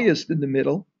 It's highest in the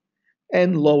middle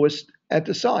and lowest at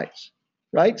the sides,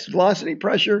 right? So velocity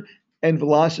pressure and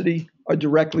velocity are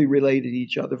directly related to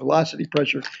each other. Velocity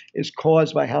pressure is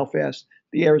caused by how fast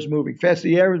the air is moving. Faster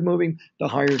the air is moving, the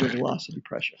higher the velocity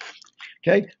pressure.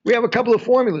 Okay, we have a couple of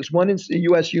formulas, one in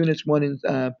US units, one in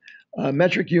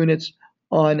metric units,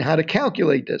 on how to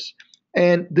calculate this.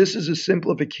 And this is a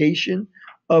simplification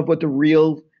of what the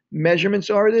real measurements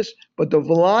are of this, but the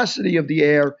velocity of the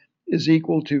air is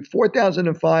equal to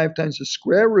 4,005 times the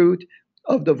square root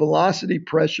of the velocity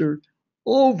pressure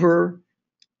over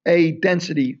a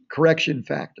density correction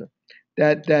factor.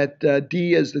 That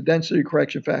D is the density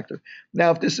correction factor.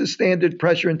 Now, if this is standard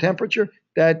pressure and temperature,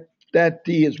 that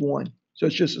D is 1. So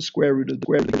it's just a square root of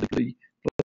the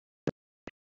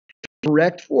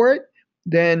correct for it.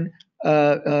 Then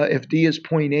if D is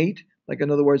 0.8, like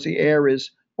in other words, the air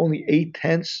is only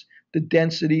 8/10 the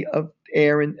density of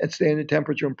air at standard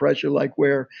temperature and pressure, like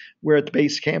we're at the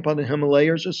base camp on the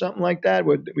Himalayas or something like that,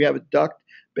 where we have a duct.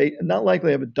 Not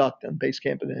likely have a duct on base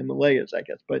camp in the Himalayas, I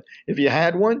guess. But if you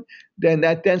had one, then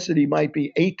that density might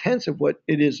be 8/10 of what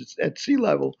it is at sea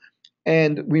level,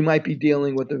 and we might be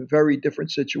dealing with a very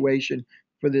different situation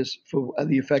for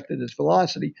the effect of this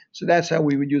velocity. So that's how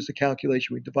we would use the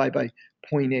calculation. We divide by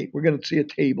 0.8. We're going to see a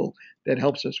table that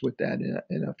helps us with that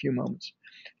in a few moments.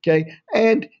 Okay,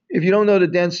 and if you don't know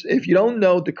if you don't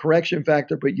know the correction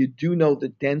factor, but you do know the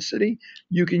density,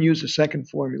 you can use the second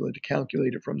formula to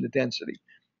calculate it from the density.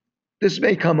 This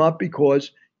may come up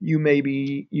because we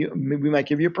might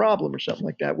give you a problem or something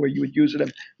like that where you would use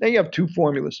it. Now you have two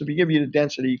formulas. So if you give you the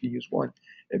density, you can use one.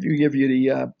 If you give you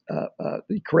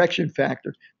the correction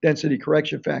factor, density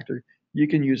correction factor, you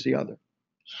can use the other.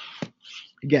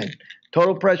 Again,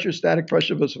 total pressure, static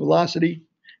pressure versus velocity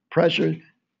pressure.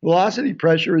 Velocity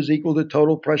pressure is equal to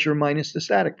total pressure minus the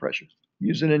static pressure.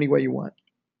 Use it any way you want.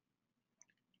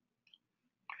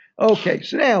 Okay,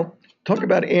 so now talk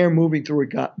about air moving through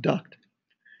a duct.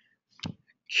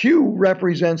 Q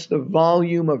represents the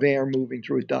volume of air moving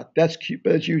through a duct. That's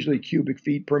usually cubic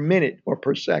feet per minute or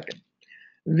per second.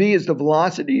 V is the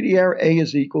velocity of the air. A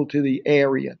is equal to the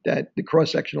area, the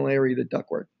cross-sectional area of the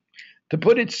ductwork. To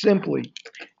put it simply,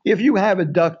 if you have a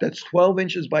duct that's 12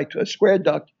 inches by a square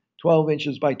duct, 12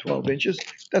 inches by 12 inches,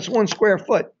 that's 1 square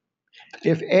foot.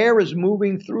 If air is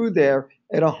moving through there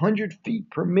at 100 feet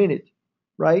per minute,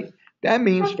 right? That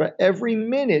means for every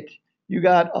minute, you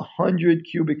got 100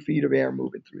 cubic feet of air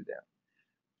moving through there.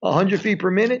 100 feet per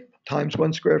minute times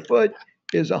 1 square foot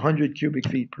is 100 cubic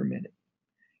feet per minute.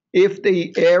 If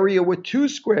the area were 2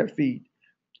 square feet,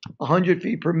 100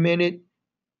 feet per minute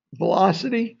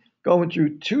velocity going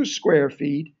through 2 square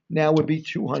feet now would be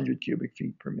 200 cubic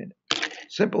feet per minute.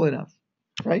 Simple enough,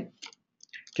 right?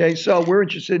 Okay, so we're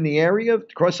interested in the area, the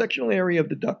cross-sectional area of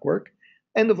the ductwork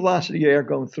and the velocity of air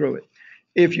going through it.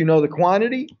 If you know the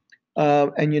quantity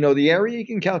and you know the area, you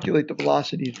can calculate the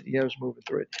velocity that the air is moving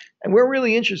through it. And we're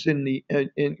really interested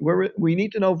we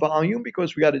need to know volume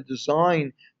because we got to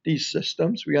design these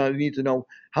systems. We need to know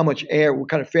how much air, what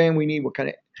kind of fan we need, what kind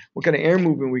of air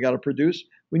movement we got to produce.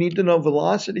 We need to know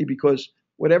velocity because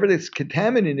whatever this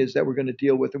contaminant is that we're going to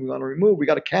deal with and we want to remove, we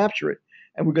got to capture it.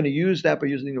 And we're going to use that by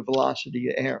using the velocity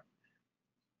of air.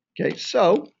 Okay,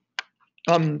 so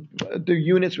the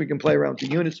units, we can play around with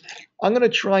the units. I'm going to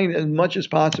try as much as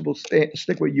possible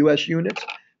stick with US units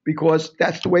because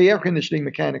that's the way air conditioning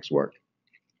mechanics work.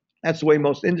 That's the way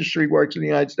most industry works in the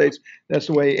United States. That's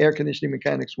the way air conditioning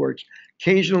mechanics works.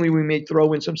 Occasionally, we may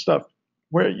throw in some stuff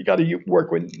where you got to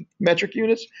work with metric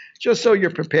units just so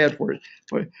you're prepared for it.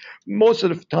 But most of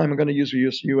the time, I'm going to use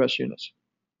US units.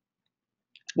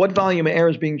 What volume of air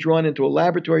is being drawn into a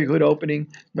laboratory hood opening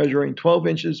measuring 12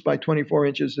 inches by 24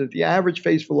 inches if the average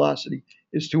face velocity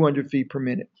is 200 feet per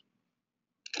minute?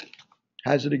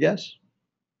 Hazard a guess?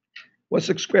 What's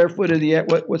the square foot of the air?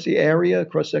 What's the area,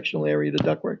 cross-sectional area of the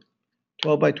ductwork?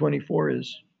 12 by 24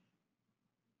 is,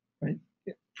 right?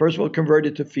 First of all, convert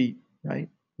it to feet, right?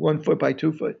 1 foot by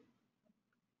 2 foot.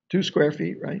 2 square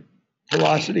feet, right?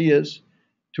 Velocity is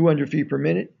 200 feet per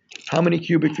minute. How many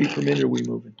cubic feet per minute are we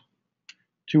moving?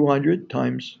 200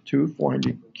 times 2,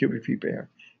 400 cubic feet per air.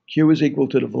 Q is equal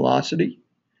to the velocity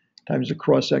times the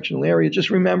cross-sectional area. Just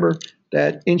remember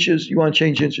that inches, you want to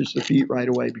change inches to feet right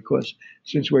away because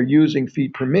since we're using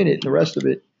feet per minute and the rest of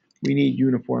it, we need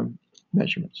uniform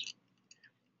measurements,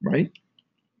 right?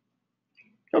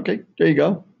 Okay, there you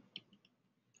go.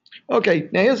 Okay,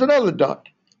 now here's another duct.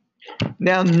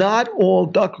 Now, not all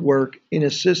ductwork in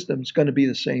a system is going to be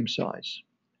the same size.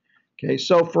 Okay,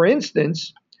 so for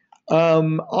instance, this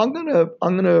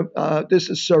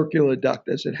is circular duct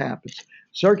as it happens.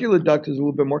 Circular duct is a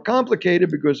little bit more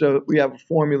complicated because we have a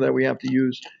formula that we have to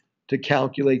use to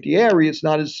calculate the area. It's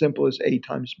not as simple as A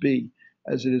times B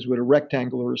as it is with a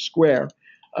rectangle or a square.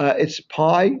 It's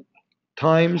pi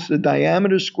times the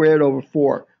diameter squared over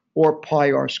 4, or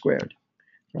pi r squared,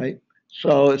 right?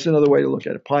 So it's another way to look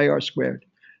at it, pi r squared,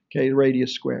 okay, the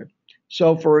radius squared.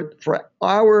 So for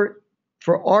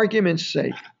argument's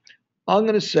sake, I'm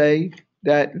going to say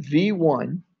that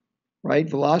V1, right,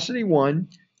 velocity 1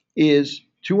 is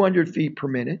 200 feet per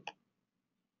minute.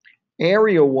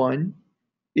 Area 1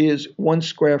 is 1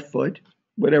 square foot,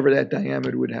 whatever that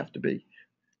diameter would have to be.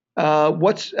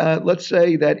 Let's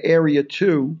say that area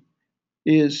 2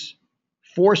 is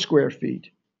 4 square feet.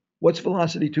 What's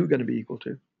velocity 2 going to be equal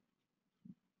to?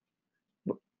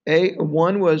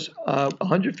 A1 was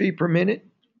 100 feet per minute,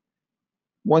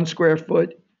 1 square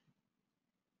foot.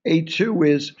 A2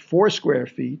 is 4 square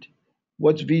feet.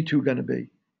 What's V2 going to be?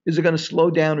 Is it going to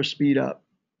slow down or speed up?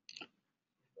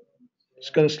 It's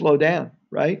going to slow down,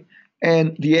 right?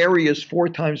 And the area is 4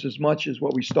 times as much as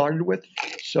what we started with.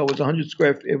 So it was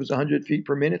 100 feet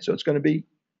per minute. So it's going to be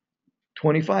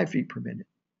 25 feet per minute,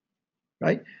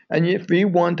 right? And if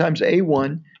V1 times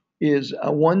A1 is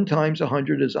 1 times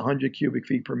 100 is 100 cubic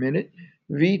feet per minute.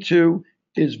 V2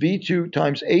 is V2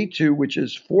 times A2, which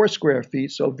is 4 square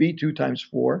feet. So V2 times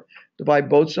 4. Divide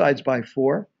both sides by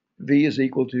 4. V is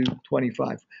equal to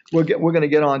 25. We're going to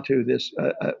get on to this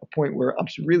a point where I'm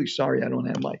really sorry I don't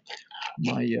have my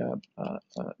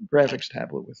graphics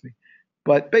tablet with me.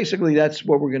 But basically, that's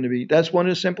what we're going to be. That's one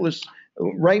of the simplest.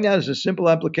 Right now, it's a simple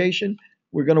application.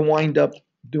 We're going to wind up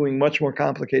doing much more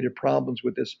complicated problems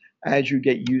with this as you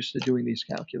get used to doing these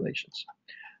calculations.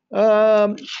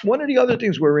 One of the other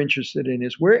things we're interested in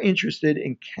is we're interested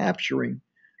in capturing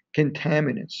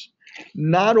contaminants.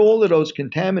 Not all of those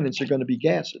contaminants are going to be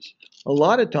gases. A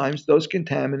lot of times, those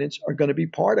contaminants are going to be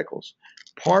particles.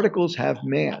 Particles have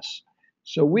mass.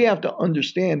 So we have to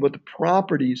understand what the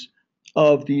properties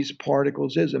of these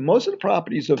particles is. And most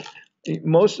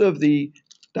of the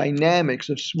dynamics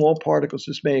of small particles,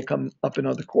 this may come up in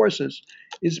other courses,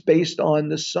 is based on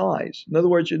the size. In other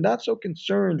words, you're not so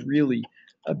concerned really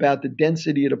about the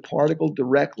density of the particle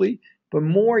directly, but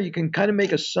more you can kind of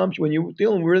make assumptions. When you're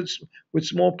dealing with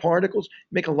small particles,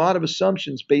 make a lot of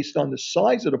assumptions based on the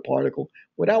size of the particle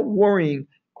without worrying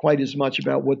quite as much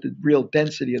about what the real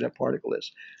density of that particle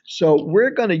is. So we're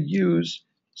going to use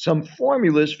some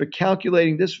formulas for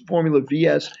calculating. This formula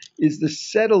Vs is the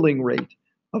settling rate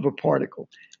of a particle.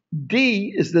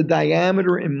 D is the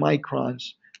diameter in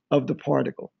microns of the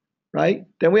particle, right?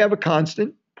 Then we have a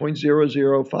constant,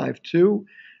 0.0052,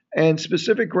 and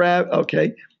specific gravity,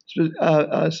 okay,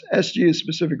 SG is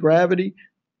specific gravity,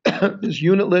 is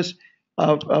unitless,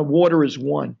 water is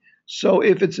 1. So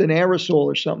if it's an aerosol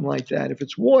or something like that, if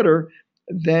it's water,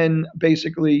 then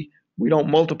basically we don't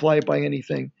multiply it by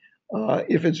anything.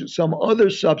 If it's some other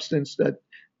substance that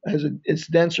it's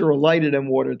denser or lighter than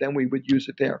water, then we would use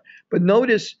it there. But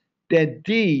notice that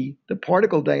D, the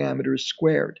particle diameter, is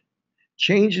squared.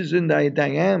 Changes in the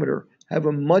diameter have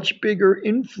a much bigger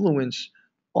influence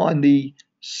on the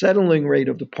settling rate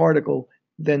of the particle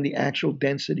than the actual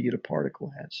density of the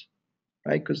particle has,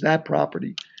 right? Because that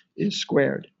property is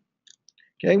squared.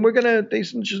 Okay, and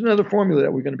this is just another formula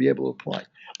that we're going to be able to apply.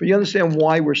 But you understand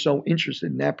why we're so interested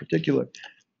in that particular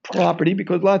property,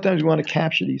 because a lot of times we want to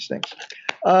capture these things.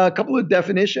 A couple of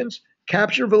definitions.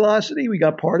 Capture velocity. We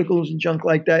got particles and junk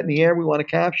like that in the air we want to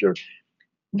capture.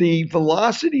 The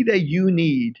velocity that you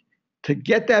need to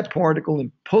get that particle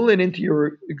and pull it into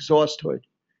your exhaust hood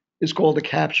is called a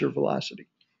capture velocity.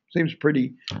 Seems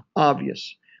pretty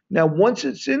obvious. Now, once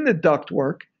it's in the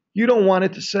ductwork, You don't want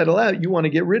it to settle out. You want to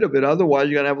get rid of it. Otherwise,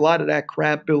 you're going to have a lot of that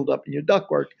crap build up in your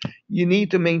ductwork. You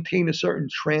need to maintain a certain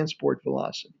transport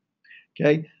velocity.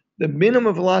 Okay, the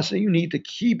minimum velocity you need to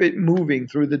keep it moving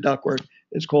through the ductwork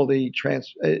is called the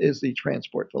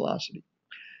transport velocity.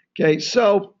 Okay,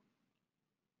 so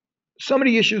some of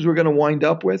the issues we're going to wind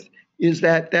up with is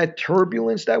that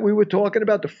turbulence that we were talking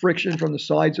about, the friction from the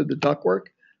sides of the ductwork,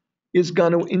 is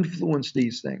going to influence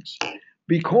these things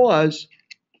because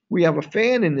we have a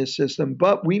fan in this system,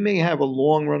 but we may have a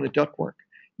long run of ductwork.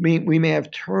 We may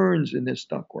have turns in this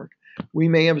ductwork. We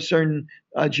may have a certain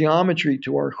geometry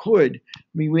to our hood.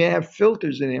 We may have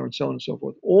filters in there and so on and so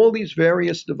forth. All these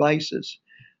various devices,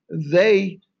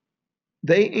 they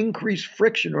increase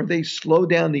friction or they slow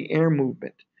down the air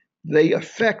movement. They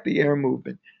affect the air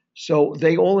movement. So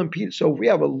they all impede. So if we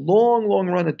have a long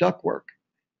run of ductwork,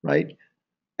 right?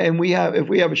 And if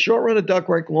we have a short run of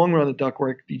ductwork, long run of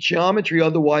ductwork, the geometry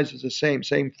otherwise is the same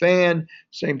fan,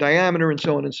 same diameter, and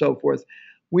so on and so forth.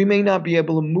 We may not be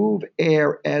able to move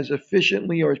air as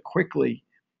efficiently or quickly.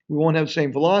 We won't have the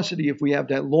same velocity if we have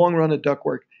that long run of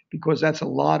ductwork because that's a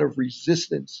lot of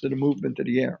resistance to the movement of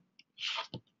the air.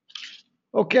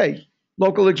 Okay,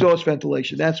 local exhaust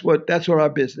ventilation. That's what our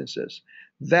business is.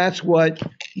 That's what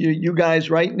you guys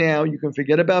right now, you can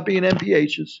forget about being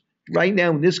MPHs. Right now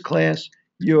in this class,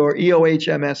 you're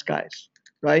EOHMS guys,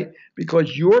 right?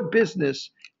 Because your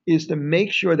business is to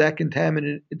make sure that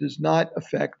contaminant does not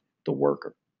affect the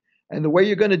worker. And the way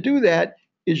you're going to do that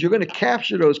is you're going to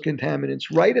capture those contaminants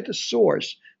right at the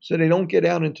source so they don't get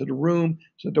out into the room,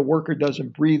 so that the worker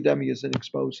doesn't breathe them, he isn't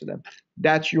exposed to them.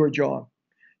 That's your job.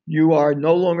 You are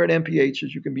no longer an MPH.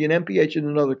 You can be an MPH in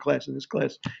another class. In this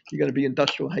class, you're going to be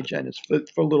industrial hygienist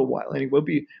for a little while. Anyway,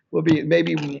 we'll be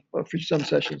maybe for some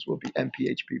sessions we'll be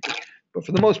MPH people, but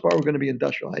for the most part, we're going to be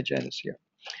industrial hygienists here.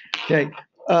 Okay.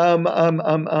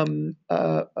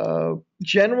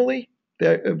 Generally,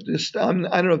 I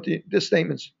don't know if this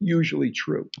statement's usually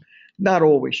true, not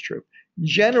always true.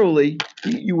 Generally,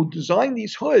 you will design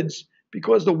these hoods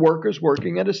because the worker's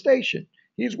working at a station.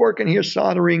 He's working here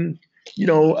soldering,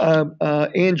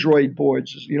 Android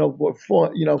boards,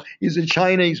 he's in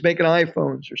China, he's making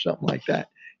iPhones or something like that.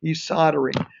 He's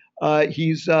soldering.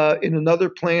 He's in another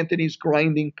plant and he's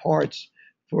grinding parts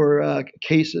for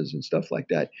cases and stuff like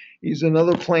that. He's in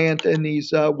another plant and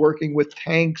he's working with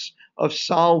tanks of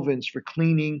solvents for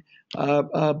cleaning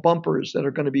bumpers that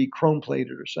are going to be chrome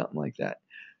plated or something like that.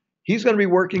 He's going to be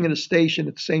working at a station,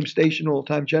 at the same station all the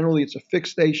time. Generally, it's a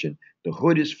fixed station. The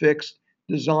hood is fixed,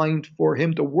 designed for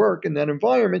him to work in that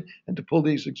environment and to pull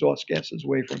these exhaust gases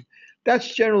away from him.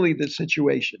 That's generally the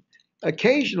situation.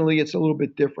 Occasionally, it's a little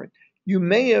bit different. You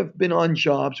may have been on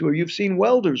jobs where you've seen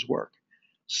welders work.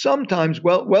 Sometimes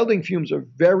welding fumes are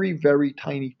very, very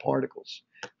tiny particles.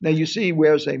 Now, you see he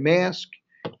wears a mask.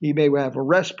 He may have a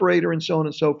respirator and so on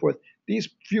and so forth. These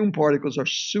fume particles are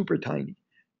super tiny,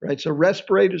 right? So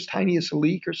respirators, tiny as a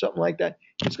leak or something like that,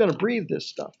 it's going to breathe this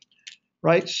stuff,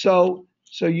 right? So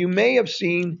you may have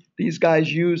seen these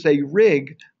guys use a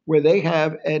rig where they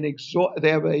have a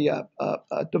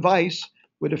device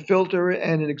with a filter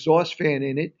and an exhaust fan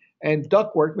in it, and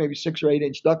ductwork, maybe 6 or 8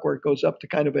 inch ductwork, goes up to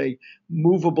kind of a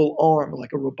movable arm,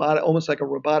 like a robotic, almost like a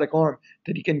robotic arm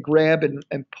that he can grab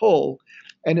and pull.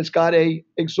 And it's got a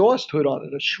exhaust hood on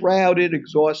it, a shrouded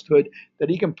exhaust hood that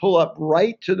he can pull up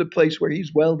right to the place where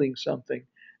he's welding something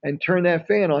and turn that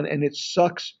fan on, and it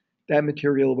sucks that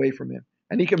material away from him.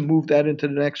 And he can move that into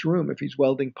the next room if he's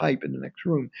welding pipe in the next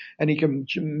room. And he can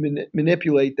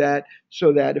manipulate that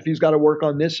so that if he's got to work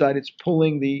on this side, it's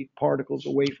pulling the particles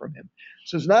away from him.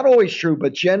 So it's not always true,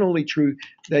 but generally true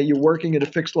that you're working at a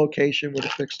fixed location with a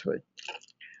fixed hood.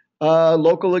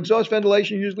 Local exhaust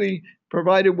ventilation usually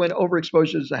provided when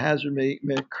overexposure as a hazard may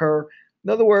occur. In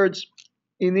other words,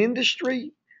 in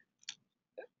industry,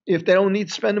 if they don't need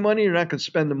to spend the money, they're not going to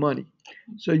spend the money.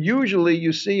 So usually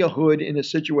you see a hood in a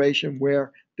situation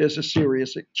where there's a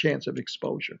serious chance of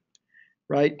exposure,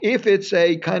 right? If it's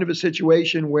a kind of a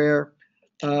situation where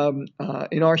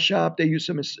in our shop they use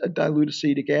some dilute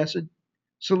acetic acid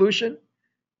solution,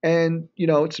 and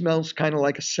it smells kind of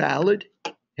like a salad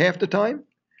half the time,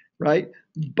 right?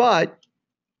 But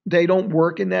they don't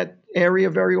work in that area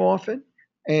very often,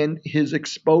 and his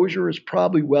exposure is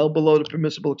probably well below the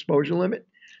permissible exposure limit.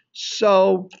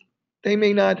 So they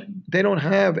don't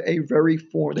have a very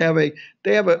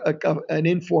they have an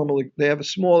informal, they have a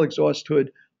small exhaust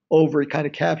hood over it, kind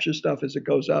of captures stuff as it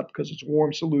goes up because it's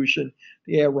warm solution.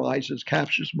 The air rises,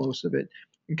 captures most of it,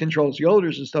 and controls the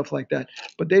odors and stuff like that.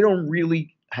 But they don't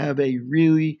really have a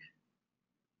really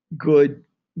good,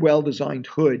 well-designed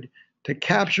hood to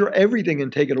capture everything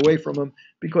and take it away from them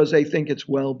because they think it's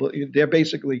they're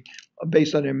basically,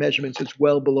 based on their measurements, it's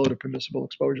well below the permissible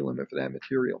exposure limit for that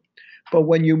material. But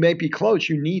when you may be close,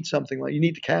 you need you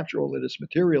need to capture all of this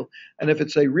material. And if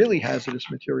it's a really hazardous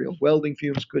material, welding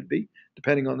fumes could be,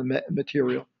 depending on the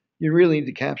material, you really need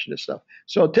to capture this stuff.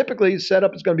 So typically, the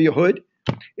setup is going to be a hood.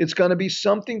 It's going to be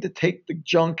something to take the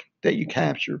junk that you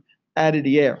capture out of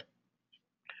the air.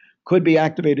 Could be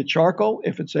activated charcoal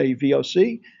if it's a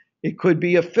VOC. It could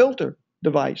be a filter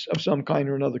device of some kind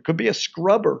or another. Could be a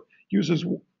scrubber, uses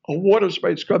a water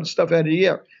spray to scrub stuff out of the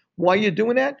air. Why are you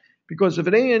doing that? Because if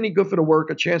it ain't any good for the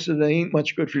worker, chances it ain't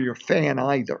much good for your fan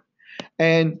either.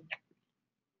 And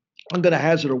I'm going to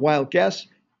hazard a wild guess,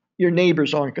 your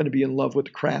neighbors aren't going to be in love with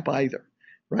the crap either,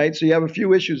 right? So you have a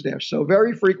few issues there. So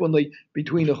very frequently,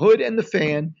 between the hood and the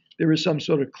fan, there is some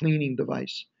sort of cleaning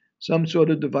device, some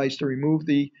sort of device to remove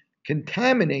the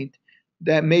contaminant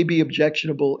that may be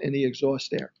objectionable in the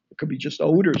exhaust air. It could be just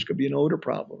odors, could be an odor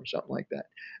problem or something like that.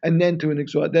 And then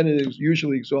then it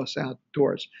usually exhausts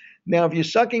outdoors. Now, if you're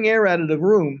sucking air out of the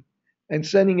room and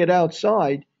sending it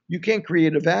outside, you can't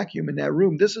create a vacuum in that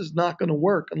room. This is not going to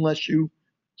work unless you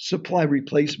supply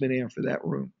replacement air for that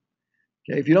room.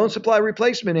 Okay, if you don't supply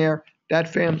replacement air,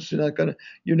 that fan's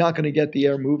you're not going to get the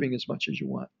air moving as much as you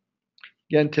want.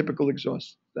 Again, typical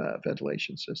exhaust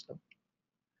ventilation system.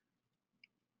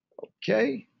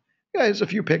 Okay, yeah, there's a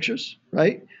few pictures,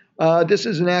 right? This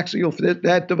is an axial,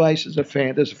 that device is a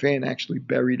fan. There's a fan actually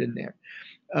buried in there.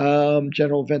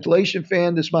 General ventilation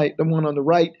fan. The one on the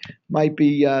right might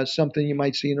be something you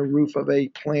might see in a roof of a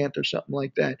plant or something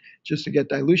like that, just to get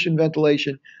dilution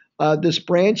ventilation. This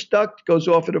branch duct goes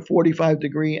off at a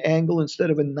 45-degree angle instead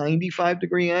of a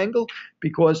 95-degree angle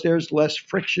because there's less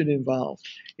friction involved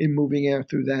in moving air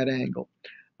through that angle.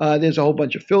 There's a whole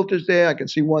bunch of filters there. I can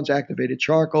see one's activated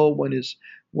charcoal, one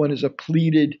is a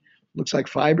pleated, looks like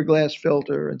fiberglass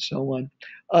filter, and so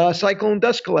on. Cyclone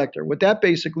dust collector. What that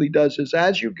basically does is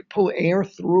as you pull air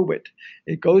through it,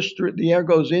 the air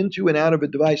goes into and out of a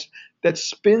device that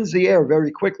spins the air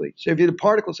very quickly. So if the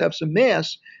particles have some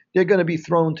mass, they're going to be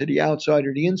thrown to the outside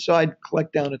or the inside,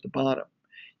 collect down at the bottom.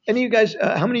 How many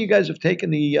of you guys have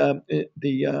taken the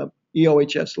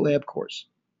EOHS lab course?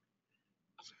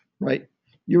 Right?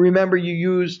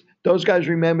 Those guys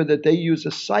remember that they use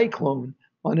a cyclone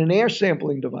on an air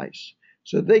sampling device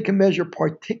so they can measure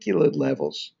particulate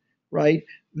levels, right,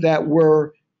 that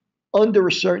were under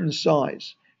a certain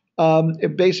size.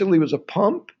 It basically was a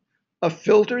pump, a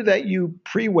filter that you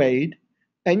pre-weighed,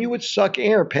 and you would suck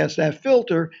air past that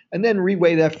filter and then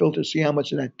reweigh that filter to see how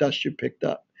much of that dust you picked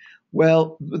up.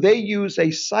 Well, they use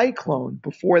a cyclone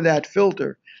before that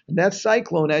filter, and that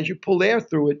cyclone, as you pull air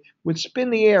through it, would spin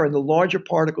the air, and the larger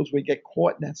particles would get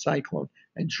caught in that cyclone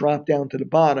and drop down to the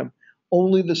bottom.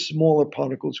 Only the smaller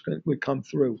particles would come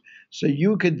through. So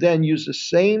you could then use the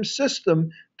same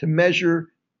system to measure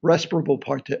respirable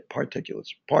particulates,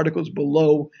 particles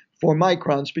below 4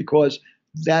 microns, because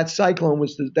that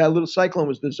little cyclone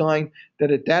was designed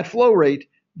that at that flow rate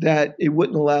that it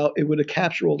would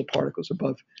capture all the particles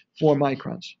above 4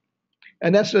 microns.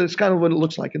 And that's kind of what it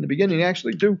looks like in the beginning. They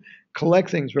actually do collect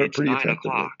things pretty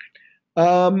effectively.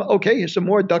 Okay, here's some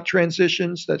more duct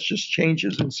transitions. That's just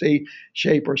changes in, say,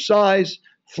 shape or size.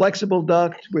 Flexible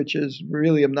duct, which is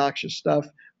really obnoxious stuff.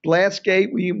 Blast gate,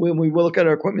 when we look at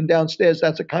our equipment downstairs,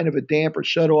 that's a kind of a damp or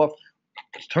shut off,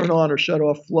 turn on or shut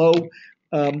off flow.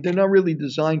 They're not really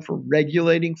designed for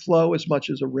regulating flow as much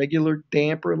as a regular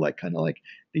damper, kind of like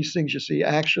these things you see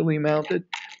axially mounted.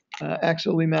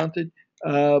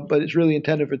 But it's really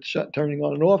intended for turning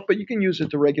on and off, but you can use it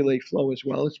to regulate flow as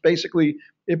well. It's basically,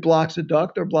 it blocks a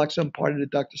duct or blocks some part of the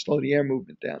duct to slow the air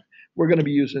movement down. We're going to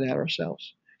be using that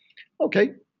ourselves.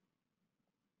 Okay,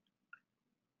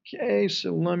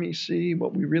 so let me see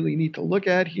what we really need to look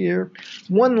at here.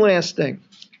 One last thing.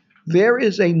 There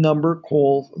is a number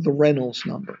called the Reynolds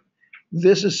number.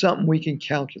 This is something we can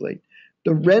calculate.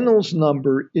 The Reynolds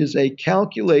number is a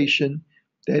calculation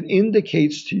that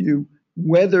indicates to you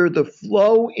whether the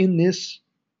flow in this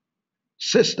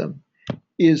system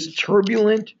is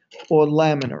turbulent or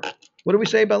laminar. What did we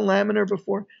say about laminar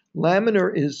before?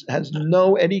 Laminar has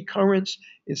no eddy currents.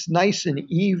 It's nice and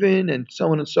even and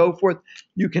so on and so forth.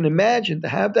 You can imagine to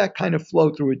have that kind of flow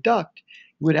through a duct,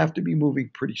 you would have to be moving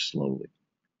pretty slowly,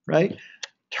 right?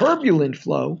 Turbulent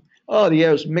flow, the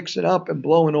air is mixing up and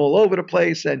blowing all over the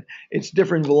place, and it's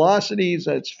different velocities.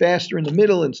 It's faster in the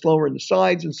middle and slower in the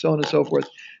sides and so on and so forth.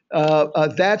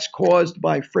 That's caused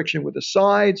by friction with the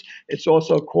sides. It's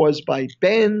also caused by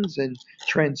bends and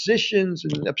transitions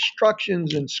and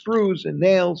obstructions and screws and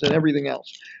nails and everything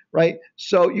else. right?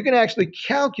 So you can actually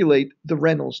calculate the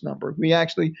Reynolds number. We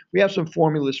have some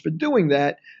formulas for doing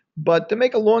that, but to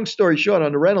make a long story short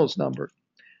on the Reynolds number,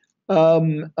 let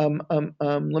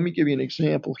me give you an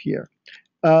example here.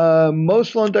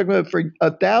 Most flow duct for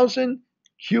 1,000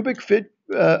 cubic feet,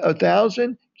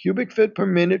 1,000 cubic feet per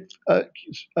minute,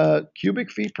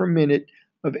 cubic feet per minute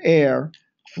of air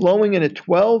flowing in a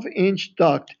 12-inch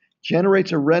duct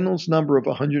generates a Reynolds number of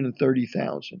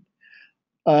 130,000.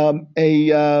 Let's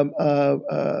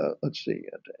see,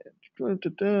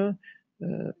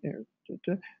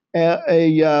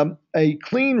 a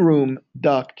clean room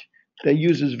duct that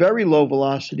uses very low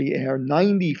velocity air,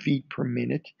 90 feet per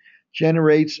minute,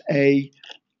 generates a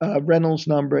Reynolds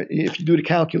number. If you do the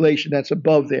calculation, that's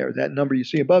above there. That number you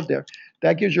see above there,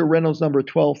 that gives you a Reynolds number of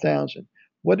 12,000.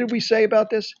 What did we say about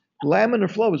this?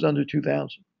 Laminar flow is under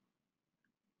 2,000.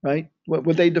 Right?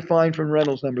 What they define from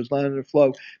Reynolds numbers, laminar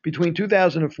flow, between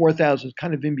 2,000 and 4,000 is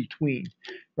kind of in between,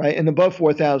 right? And above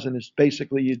 4,000 is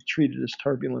basically you treat it as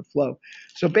turbulent flow.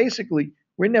 So basically,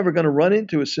 we're never going to run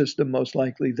into a system, most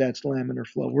likely, that's laminar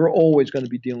flow. We're always going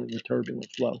to be dealing with turbulent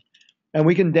flow. And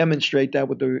we can demonstrate that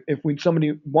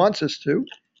somebody wants us to,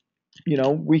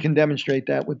 we can demonstrate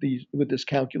that with this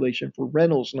calculation for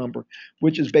Reynolds number,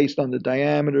 which is based on the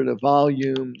diameter, the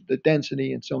volume, the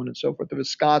density, and so on and so forth, the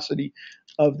viscosity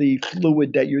of the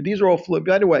fluid these are all fluid.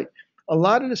 By the way, a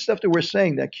lot of the stuff that we're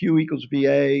saying, that Q equals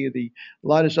VA, a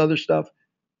lot of this other stuff,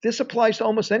 this applies to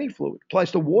almost any fluid. It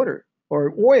applies to water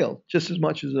or oil just as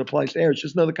much as it applies to air. It's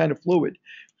just another kind of fluid.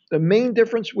 The main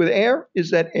difference with air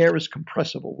is that air is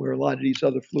compressible, where a lot of these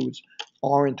other fluids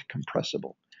aren't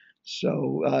compressible.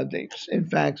 So in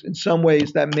fact, in some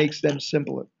ways, that makes them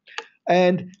simpler.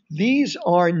 And these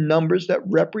are numbers that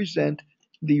represent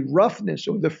the roughness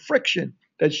or the friction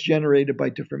that's generated by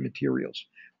different materials.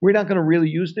 We're not going to really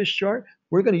use this chart.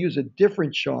 We're going to use a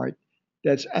different chart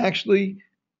that's actually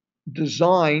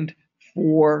designed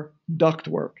for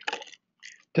ductwork.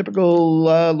 Typical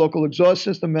local exhaust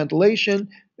system ventilation.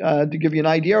 To give you an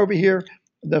idea over here,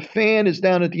 the fan is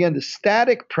down at the end. The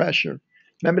static pressure,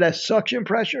 remember that suction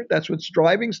pressure? That's what's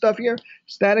driving stuff here.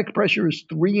 Static pressure is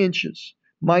 3 inches,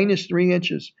 minus 3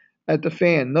 inches at the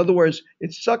fan. In other words,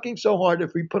 it's sucking so hard,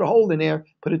 if we put a hole in there,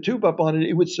 put a tube up on it,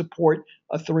 it would support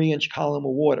a 3-inch column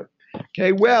of water.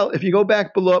 Okay, well, if you go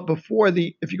back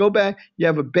you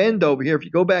have a bend over here. If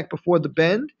you go back before the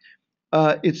bend,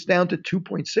 it's down to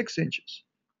 2.6 inches.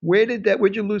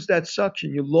 Where'd you lose that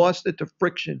suction? You lost it to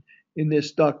friction in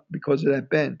this duct because of that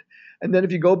bend. And then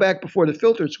if you go back before the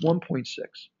filter, it's 1.6,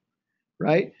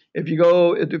 right? If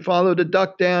you follow the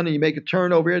duct down and you make a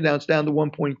turn over here, now it's down to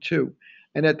 1.2.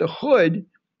 And at the hood,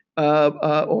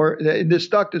 or in this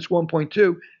duct, it's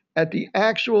 1.2. At the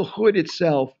actual hood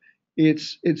itself,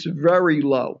 it's very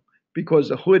low because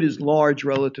the hood is large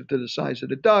relative to the size of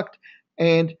the duct.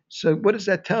 And so what does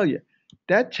that tell you?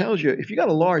 That tells you if you got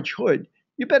a large hood,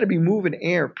 you better be moving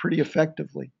air pretty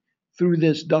effectively through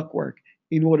this ductwork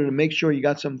in order to make sure you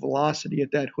got some velocity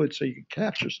at that hood so you can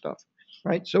capture stuff,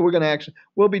 right? So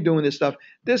we'll be doing this stuff.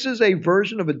 This is a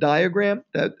version of a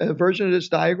version of this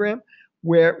diagram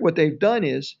where what they've done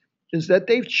is that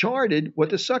they've charted what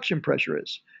the suction pressure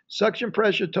is. Suction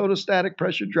pressure, total static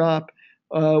pressure drop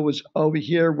was over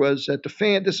here, was at the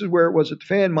fan. This is where it was at the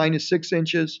fan, minus 6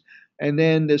 inches. And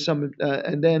then there's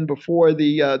and then before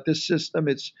this system,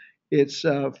 it's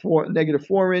negative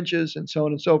 4 inches, and so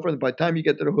on and so forth. And by the time you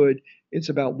get to the hood, it's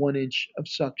about 1 inch of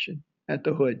suction at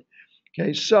the hood.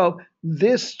 Okay, so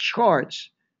this charts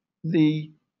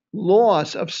the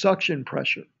loss of suction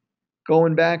pressure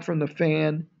going back from the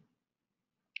fan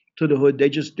to the hood. They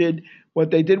just did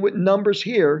what they did with numbers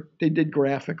here, they did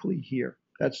graphically here.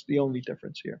 That's the only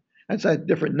difference here. That's not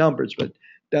different numbers, but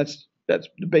that's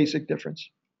the basic difference.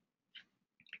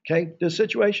 Okay, this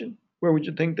situation, where would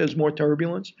you think there's more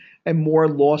turbulence and more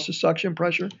loss of suction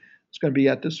pressure? It's going to be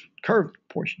at this curved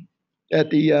portion, at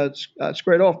the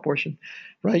squared off portion,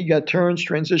 right? You got turns,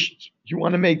 transitions. You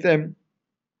want to make them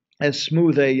as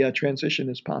smooth a transition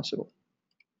as possible.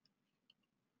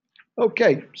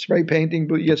 Okay, spray painting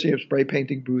booth. You can see a spray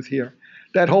painting booth here.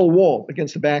 That whole wall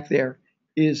against the back there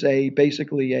is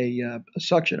basically a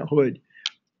suction, a hood,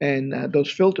 and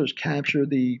those filters capture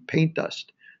the paint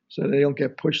dust, so they don't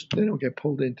get pushed, they don't get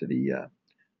pulled into the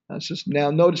system. Now,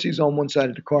 notice he's on one side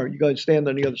of the car. You go to stand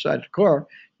on the other side of the car,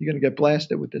 you're going to get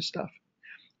blasted with this stuff.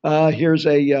 Here's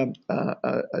a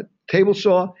table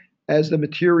saw. As the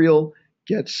material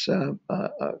gets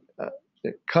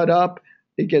cut up,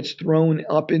 it gets thrown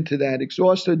up into that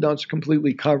exhaust hood. Now it's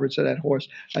completely covered, so that horse,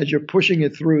 as you're pushing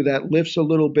it through, that lifts a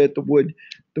little bit. The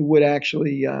wood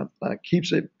actually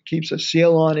keeps a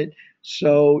seal on it.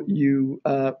 So you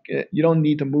don't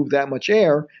need to move that much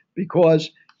air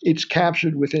because it's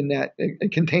captured within that,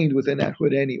 contained within that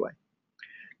hood anyway.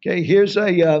 Okay, here's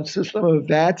a system of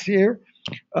vats here,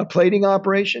 a plating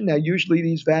operation. Now, usually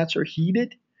these vats are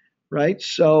heated, right?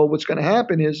 So what's going to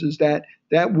happen is that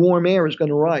warm air is going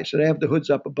to rise. So they have the hoods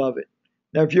up above it.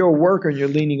 Now, if you're a worker and you're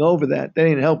leaning over that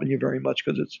ain't helping you very much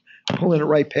because it's pulling it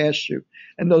right past you.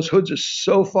 And those hoods are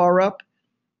so far up,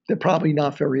 they're probably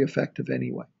not very effective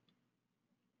anyway.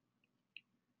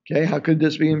 Okay, how could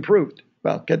this be improved?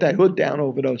 Well, get that hood down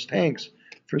over those tanks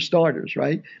for starters,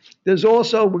 right? There's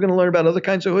also, we're going to learn about other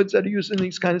kinds of hoods that are used in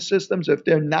these kind of systems. If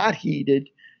they're not heated,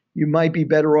 you might be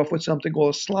better off with something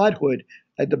called a slot hood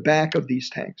at the back of these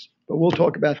tanks. But we'll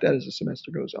talk about that as the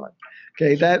semester goes on.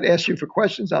 Okay, that asks you for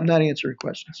questions. I'm not answering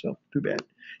questions, so too bad.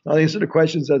 I'll answer the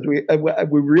questions as we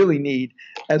really need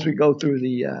as we go through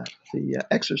the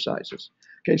exercises.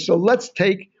 Okay, so let's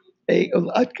take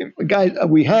guys.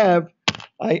 We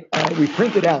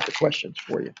printed out the questions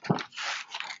for you.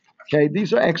 Okay,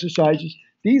 these are exercises.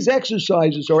 These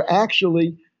exercises are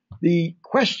actually the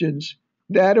questions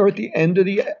that are at the end of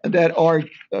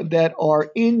that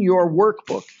are in your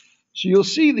workbook. So you'll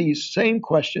see these same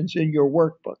questions in your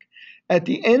workbook. At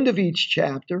the end of each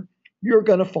chapter, you're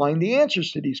going to find the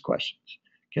answers to these questions.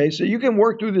 Okay, so you can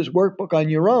work through this workbook on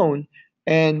your own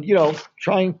and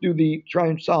try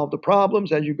and solve the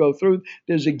problems as you go through.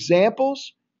 There's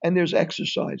examples and there's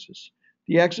exercises.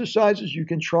 The exercises you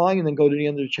can try and then go to the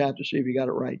end of the chapter, see if you got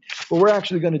it right. But we're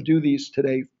actually going to do these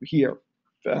today here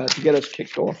to get us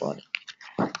kicked off on it.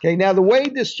 Okay, now the way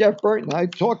this Jeff Burton, I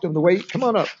talked to him, the way, come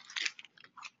on up.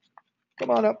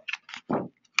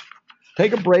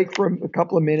 Take a break for a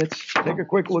couple of minutes. Take a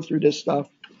quick look through this stuff.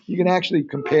 You can actually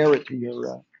compare it to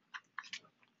your,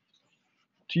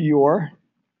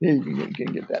 here you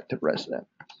can get that to the rest of that.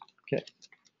 Okay,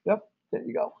 yep, there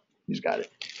you go. He's got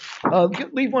it.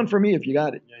 Leave one for me if you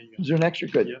got it. Yeah, you got Is there an extra?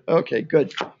 Good. Yep. Okay,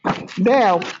 good.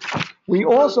 Now, we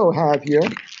also have here,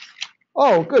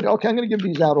 oh, good. Okay, I'm going to give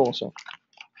these out also.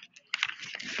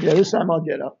 Yeah, this time I'll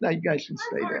get up. Now you guys can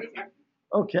stay there.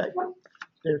 Okay.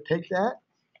 There, take that.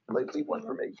 Leave one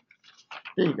for me.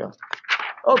 There you go.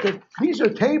 Okay, these are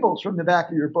tables from the back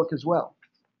of your book as well.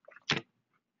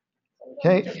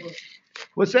 Okay.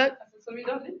 What's that? So we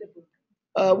don't need the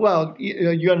book. Well,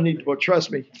 you're going to need the book.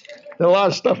 Trust me. There's a lot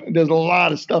of stuff. There's a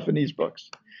lot of stuff in these books.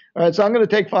 All right, so I'm going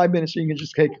to take 5 minutes so you can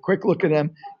just take a quick look at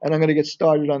them, and I'm going to get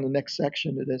started on the next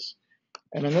section of this.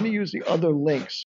 And I'm going to use the other links.